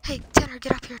 Hey, Tanner,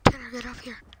 get up here.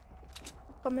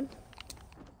 Coming.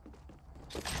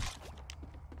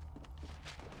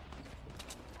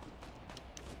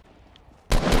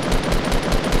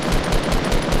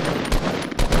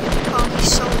 Oh,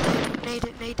 he's so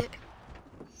nade it.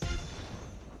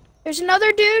 There's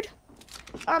another dude.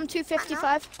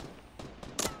 255.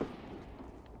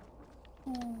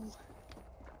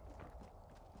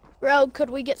 Rogue, could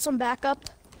we get some backup?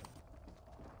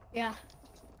 Yeah.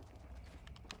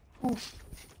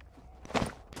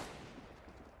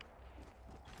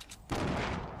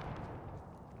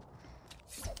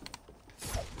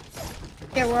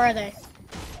 Yeah, where are they?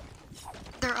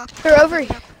 They're up. They're over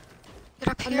here. Get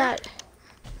up On here. that.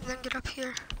 And then get up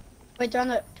here. Wait, they're on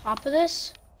the top of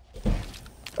this?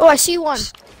 Oh, I see one.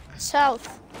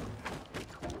 South.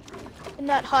 In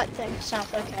that hut thing.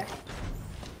 South, okay.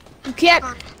 You can't.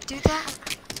 Come on, do that.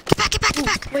 Get back, get back, get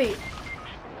back. Wait.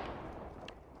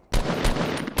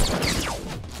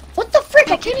 What the frick?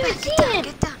 I can't even see him!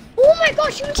 Get down. Oh my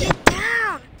gosh, you Get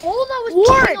down. all that was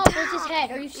Warren, sticking off was his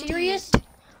head. Are you serious? Idiot.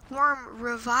 Worm,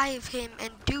 revive him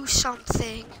and do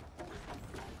something.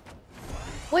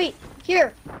 Wait,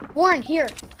 here. Warren, here.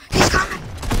 He's coming.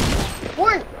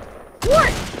 Warren!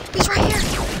 Warren! He's right here.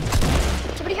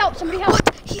 Somebody help, somebody help.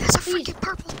 What? He has a Please. freaking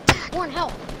purple tag. Warren,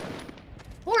 help.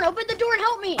 Warren, open the door and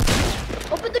help me.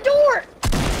 Open the door.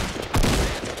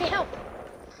 Okay, help.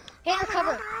 Tanner,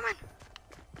 cover. Roman.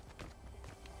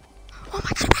 Oh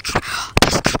my god, oh my god.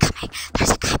 There's a guy coming.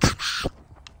 There's a guy coming.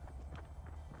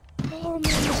 Oh man,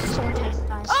 this is so intense,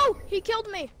 guys. Oh, he killed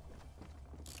me.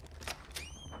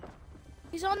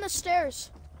 He's on the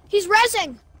stairs. He's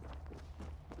rezzing.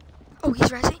 Oh, he's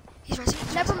rezzing. He's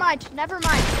rezzing. Never mind. Never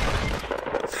mind.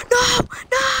 No!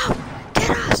 No! Get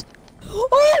us!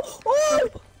 Oh!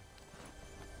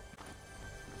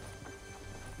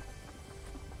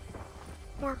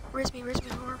 Worm, raise me, Worm.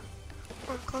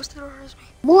 Worm, close the door, raise me.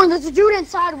 Warren, there's a dude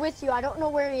inside with you. I don't know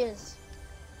where he is.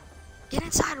 Get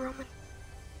inside, Roman.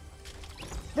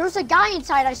 There was a guy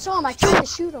inside. I saw him. I tried to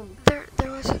shoot him. There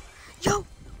was. Yo,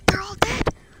 they're all dead.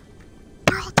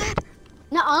 They're all dead.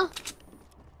 Nuh-uh.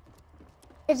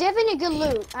 If they have any good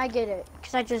loot, I get it.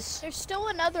 Cause I just. There's still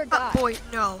another guy. Boy,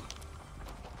 no.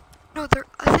 No,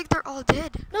 I think they're all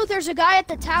dead. No, there's a guy at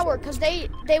the tower because they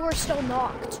were still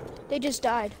knocked. They just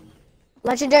died.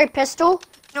 Legendary pistol.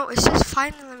 No, it says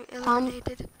finally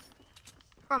eliminated.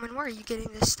 Roman, where are you getting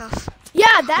this stuff?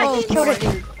 Yeah, that Oh, means killed a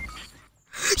dude.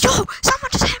 Yo,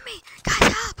 someone just hit me.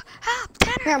 Guys, help! Help!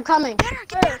 Tanner! Here, I'm coming. Tanner,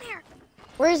 get down here.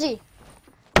 Where is he?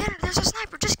 Tanner, there's a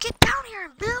sniper. Just get down here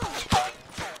and build.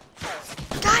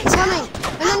 Guys, Coming. help!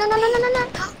 No.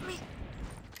 Help me.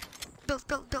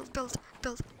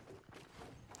 Build.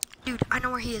 Dude, I know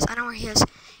where he is.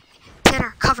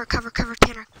 Tanner, cover,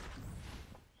 Tanner.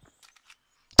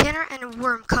 Tanner and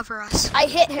Worm cover us. I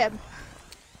hit him.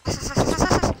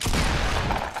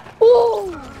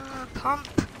 Ooh! Pump.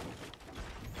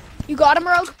 You got him,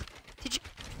 Rogue? Did you?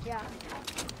 Yeah.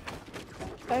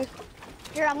 Okay.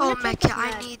 Here, I'm Oh, gonna take medkit. this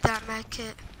I med. need that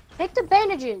medkit. Take the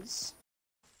bandages.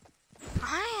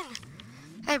 Fine.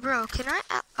 Hey, bro, can I?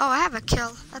 Oh, I have a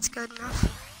kill. That's good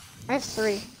enough. I have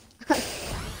 3. I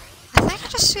think I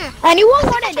just see. Anyone I want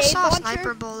a think I just nade saw a launcher?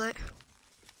 sniper bullet.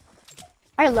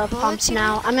 I love Bullets, pumps you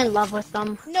now. I'm in love with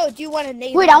them. No, do you want a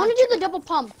nade Wait, I launcher? want to do the double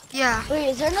pump. Yeah. Wait,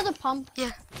 is there another pump?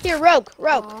 Here, Rogue.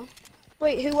 Aw.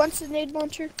 Wait, who wants the nade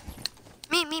launcher?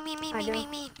 Me. I do.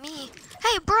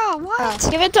 Hey, bro, what?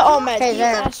 Give it to Ahmed. Okay, He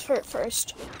there. asked for it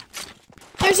first.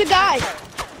 There's a guy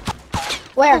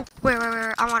Where?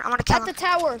 Where? I want to kill at the him.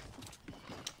 tower.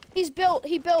 He built.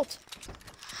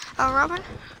 Oh, Roman?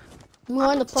 I'm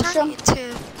going to push him.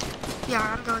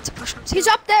 Yeah, I'm going to push him too. He's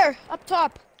up there, up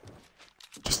top.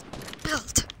 Just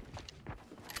build.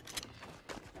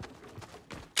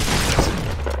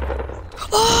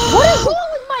 Oh! What is wrong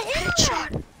with my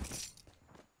internet?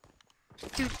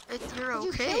 Headshot. Dude, you're Did you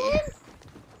okay. kill him?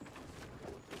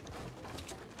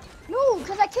 No,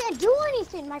 because I can't do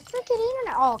anything. My freaking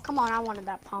internet. Oh, come on. I wanted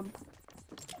that pump.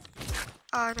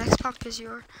 Next pump is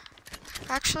your.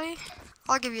 Actually,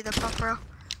 I'll give you the pump, bro.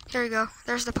 Here you go.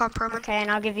 There's the pump, Roman. Okay,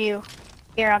 and I'll give you.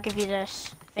 Here, I'll give you this.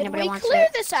 If Did anybody we wants clear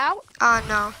it. this out?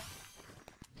 No.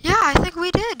 Yeah, I think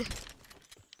we did.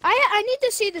 I need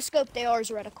to see the scoped AR's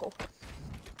reticle.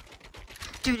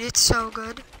 Dude, it's so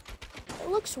good. It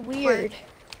looks weird.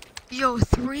 Yo,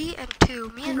 3 and 2.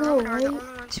 Me and I know, Roman are the right?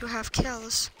 only ones who have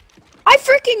kills. I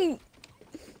freaking.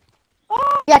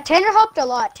 Oh, Yeah, Tanner helped a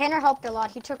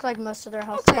lot. He took like most of their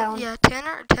health down. Yeah,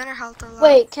 Tanner helped a lot.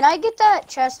 Wait, can I get that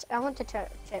chest? I want the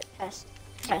test.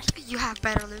 You have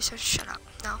better loot, so shut up.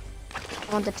 No.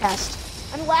 I want the test.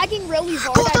 I'm lagging really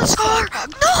hard. Hold I the just saw scar! a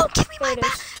pump. No, give me There my it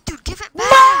back! is. Dude, give it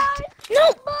back!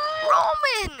 No.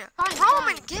 Roman! Fine,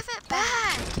 Roman, fine. give it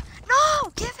back! No,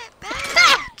 give it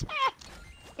back!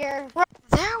 Here.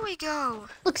 There we go.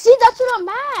 Look, see, that's what I'm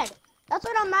mad. That's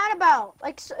what I'm mad about.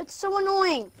 Like, it's so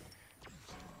annoying.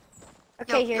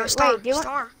 Okay, Yo, here. Storm, Wait, do you want?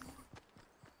 Storm.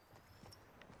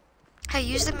 Hey,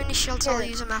 use the mini shields. I'll Here.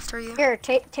 use them after you. Here,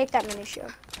 take that mini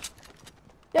shield.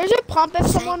 There's a pump if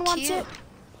someone Thank wants you.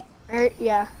 it.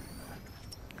 Yeah.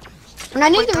 And I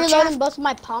need Wait, to don't you reload have in both of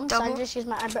my pumps. double?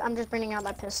 I'm just bringing out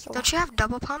my pistol. Don't you have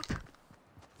double pump?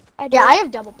 Yeah, I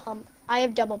have double pump.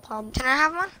 Can I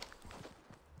have one?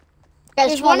 Guys,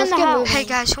 There's come on, one in let's the get house. moving. Hey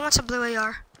guys, who wants a blue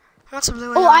AR? Who wants a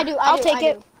blue Oh, AR? I do. I'll take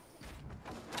it.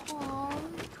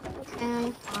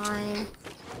 Okay, fine.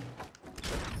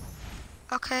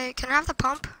 Okay, can I have the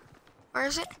pump? Where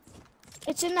is it?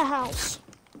 It's in the house.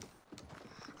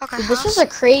 Okay, Dude, house.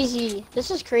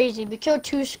 This is crazy. We killed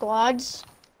 2 squads.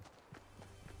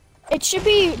 It should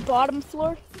be bottom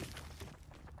floor.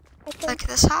 I think. Like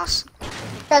this house?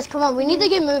 Guys, come on, we need to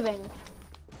get moving.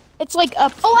 It's like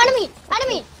up. Oh, enemy!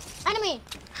 Enemy! Enemy!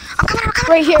 I'm coming.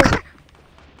 Right here.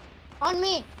 On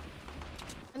me!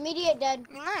 Immediate dead.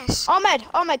 Nice. Ahmed,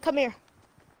 come here.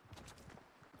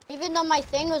 Even though my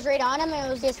thing was right on him and it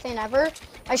was the best thing ever,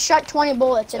 I shot 20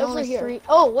 bullets and Over only here. 3.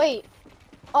 Oh, wait.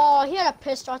 Oh, he had a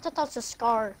pistol. I thought that was a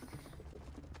scar.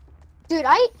 Dude,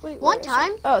 Wait, one where is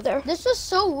time, it? Oh, there. this was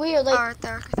so weird. Like, Alright,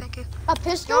 there. Thank you. a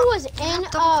pistol Yo, was you in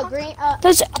have double green.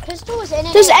 Does A pistol was in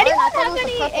an Does AR, and anyone I thought have it was a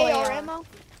any purple AR AR. ammo?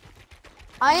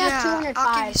 I have Yeah, 205.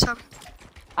 I'll give you some.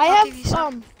 I I'll give you have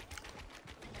some.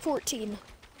 14.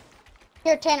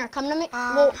 Here, Tanner, come to me.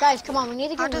 Well, guys, come on. We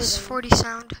need to How get does moving. 40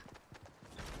 sound?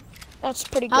 That's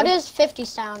pretty good. How does 50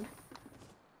 sound?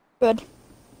 Good.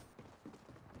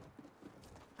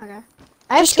 Okay.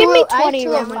 I have Just give me I have 20 Yeah,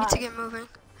 real we need 205. to get moving.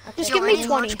 Okay, Just Yo, give me any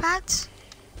 20. launch pads?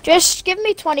 Just give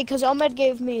me 20 because Ahmed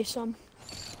gave me some.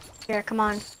 Here, come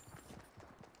on.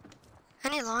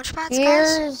 Any launch pads,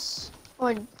 guys? Here's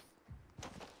what?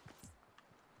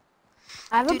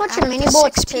 I have a Dude, bunch out of of mini the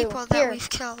bullets 6 too. people that Here, we've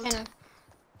killed. Tanner.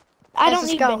 I Guys, don't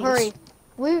let's need go. minis.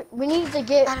 Hurry. We need to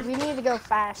get. We need to go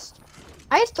fast.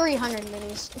 I have 300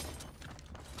 minis.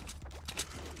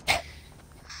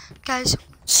 Guys,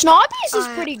 Snobbies is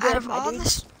pretty out good, of my all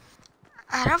dudes.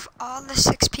 out of all the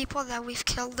 6 people that we've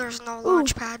killed, there's no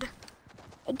launch pad.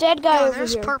 A dead guy No, over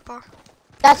there's here. purple.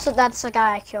 That's the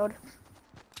guy I killed.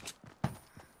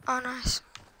 Oh, nice.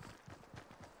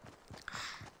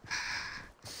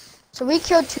 So we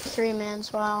killed 2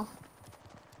 3-mans. Wow.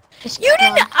 Just You come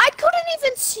on. didn't. I couldn't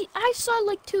even see. I saw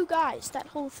like 2 guys that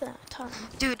whole time.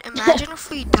 Dude, imagine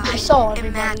if we died. saw everybody.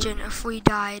 Imagine if we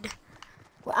died.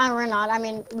 We're not. I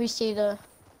mean, we see the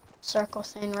circle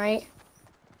thing, right?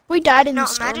 We died in No, the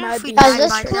storm. imagine if I'd we be Guys, died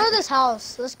let's by clear then. this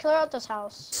house. Let's clear out this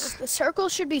house. The circle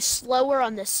should be slower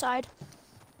on this side.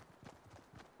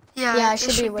 Yeah, it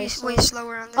should be way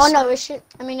slower on this Oh no, side. it should.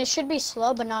 I mean, it should be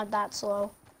slow, but not that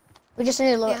slow. We just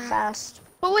need to load it Yeah. fast.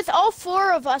 But with all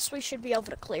 4 of us, we should be able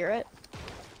to clear it.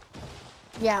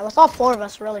 Yeah, with all 4 of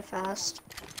us, really fast.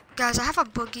 Guys, I have a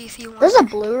boogie if you want. There's a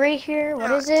blue right here. What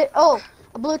No. is it? Oh,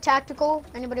 a blue tactical.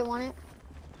 Anybody want it?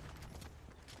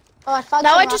 Oh, I found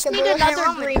Now some I just rocket need bullets. another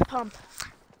Roman. green pump.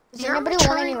 Does You're anybody want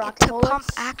any returning rocket to pump bullets?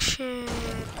 action.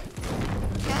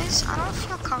 Guys, I don't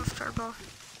feel comfortable.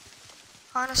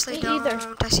 Honestly, Me don't.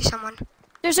 either. I see someone.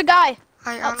 There's a guy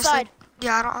I outside.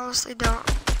 I honestly don't.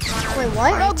 Wait,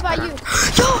 what? Rogue by you.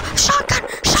 Yo, shotgun!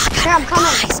 Here, I'm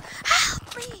coming. Guys,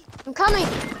 help me! I'm coming.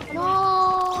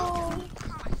 No.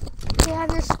 You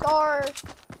have your scar.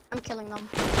 I'm killing them.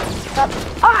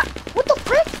 Ah! What the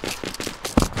frick?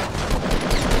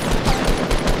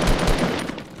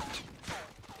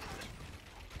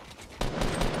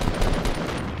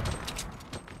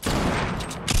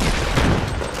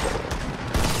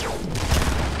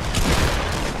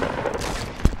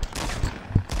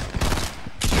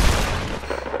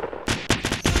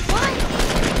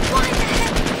 Why the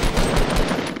heck?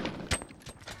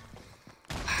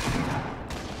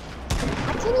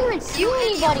 I can't even see You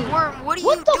anybody. idiot worm, what are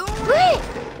What you the doing? frick?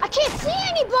 I can't see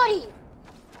anybody.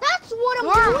 That's what I'm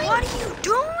Worm, doing. what are you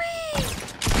doing?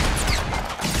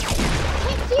 I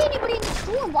can't see anybody in the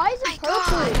storm. Why is My it god,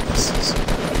 purple? this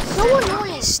is So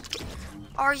annoying.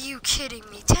 Are you kidding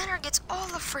me? Tanner gets all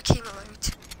the freaking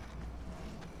loot.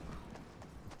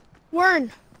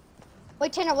 Wern.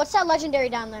 Wait, Tanner, what's that legendary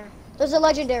down there? There's a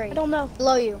legendary I don't know.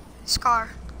 below you. Scar.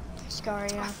 Scar,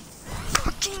 yeah.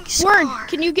 Fucking Scar. Wern,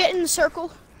 can you get in the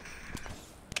circle?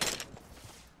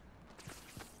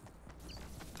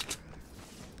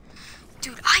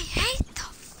 Dude, I hate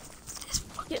this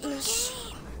fucking Get in this.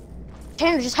 game.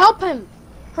 Tanner, just help him.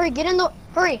 Hurry, get in the.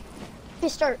 Hurry. Okay,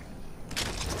 start.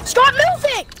 Stop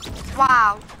moving!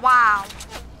 Wow, wow.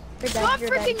 You're dead. Stop You're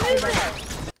freaking dead. You're moving! dead.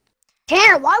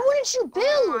 Tanner, why wouldn't you build?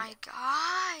 Oh my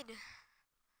god.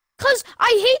 Cause I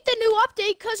hate the new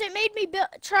update cause it made me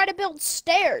try to build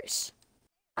stairs.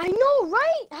 I know,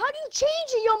 right? How do you change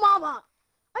it, yo mama?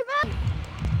 I've had.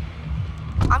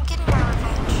 I'm getting my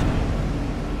revenge.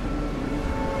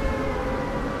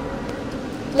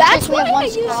 That's we have why I one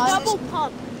use squad. double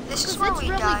pump. This is Because where it's we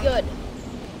really die. good.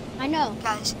 I know.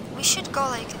 Guys, we should go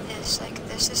like this.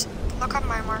 Look on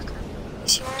my marker. You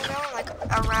see where I'm going? Like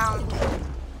around.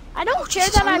 I don't Oh, care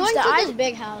Jesus, that I'm I've going to this died.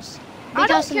 big house. I Big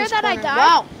don't house in care this that I corner. died.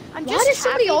 Wow. I'm Why just does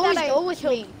somebody happy always that I go with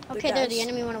killed me? the Okay, there, the guys.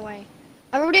 enemy went away.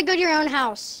 Everybody go to your own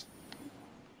house.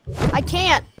 I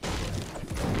can't.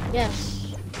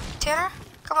 Yes. Tanner,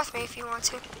 come with me if you want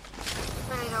to.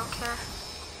 Really don't care.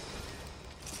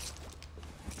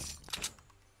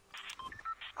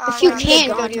 If you yeah, can,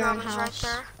 there's go to your own Roman's house.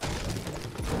 Right there.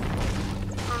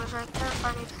 Roman's right there if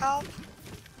I need help.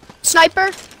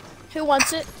 Sniper, who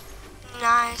wants it?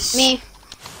 Nice. Me.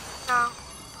 No,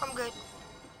 I'm good.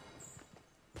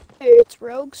 Hey, it's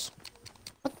rogues.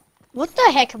 What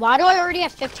the heck? Why do I already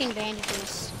have 15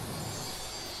 bandages?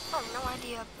 I have no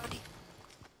idea, buddy.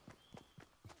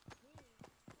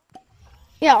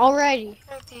 Yeah, already.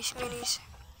 Look at these minis.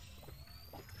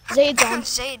 Zade's on.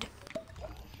 Zade.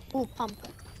 Ooh, pump.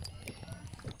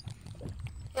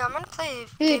 Yeah, I'm gonna play.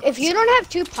 Dude, if you don't have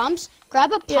 2 pumps,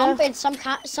 grab a pump Yeah. and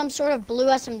some sort of blue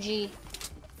SMG.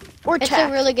 Or It's tack.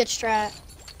 a really good strat.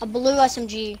 A blue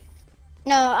SMG.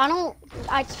 No, I don't.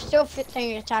 I still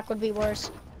think attack would be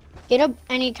worse. Get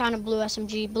any kind of blue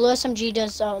SMG. Blue SMG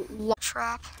does a lot.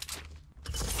 Trap.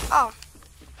 Oh.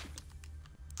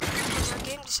 Your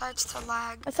game decides to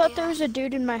lag. I thought Yeah. there was a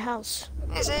dude in my house.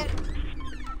 Is it?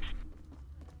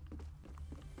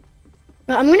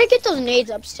 I'm gonna get those nades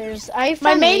upstairs. I My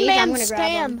found main nades, I'm man gonna grab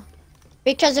them. Stam.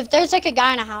 Because if there's like a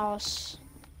guy in a house,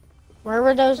 where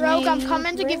were those Rogue, I'm nades?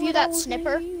 coming to Where give you were that those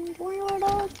snipper. nades? Where were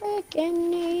those freaking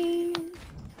nades?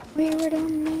 Where were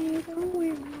those nades? Oh,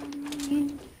 where were those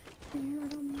nades?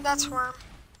 That's Worm.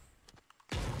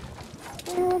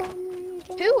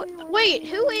 Who? Wait,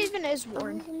 who even is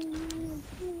Warren?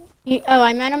 Oh,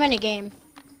 I met him in a game.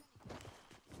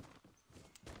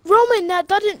 Roman,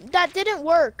 that didn't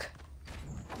work.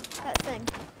 That thing.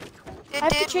 It I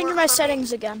have did to change work my for me.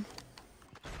 settings again.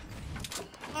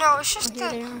 No, it's just Here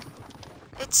they that are.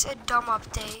 it's a dumb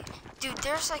update. Dude,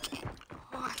 there's like.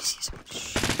 Oh, I see so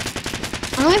much.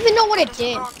 I don't even know what it is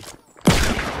did. wrong.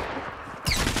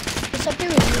 This up there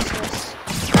was useless.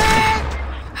 Help!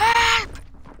 Help!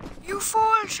 You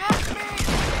fools, help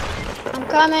me! I'm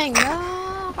coming. No.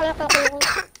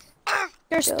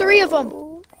 There's 3 of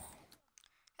them.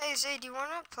 Hey, Zay, do you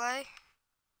wanna play?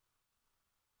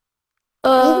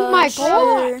 Oh my Sure.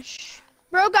 gosh.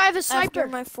 Rogue, I have a After sniper.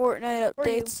 my Fortnite For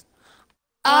you. updates.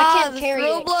 Oh, I can't the carry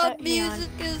it. Roblox Cut me on. music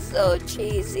is so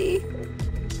cheesy.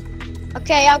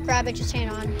 Okay, I'll grab it. Just hang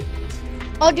on.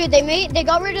 Oh, dude, they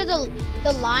got rid of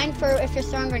the line for if you're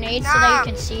throwing grenades so that Nah. you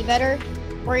can see better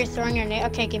where you're throwing your nade.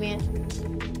 Okay, give me it.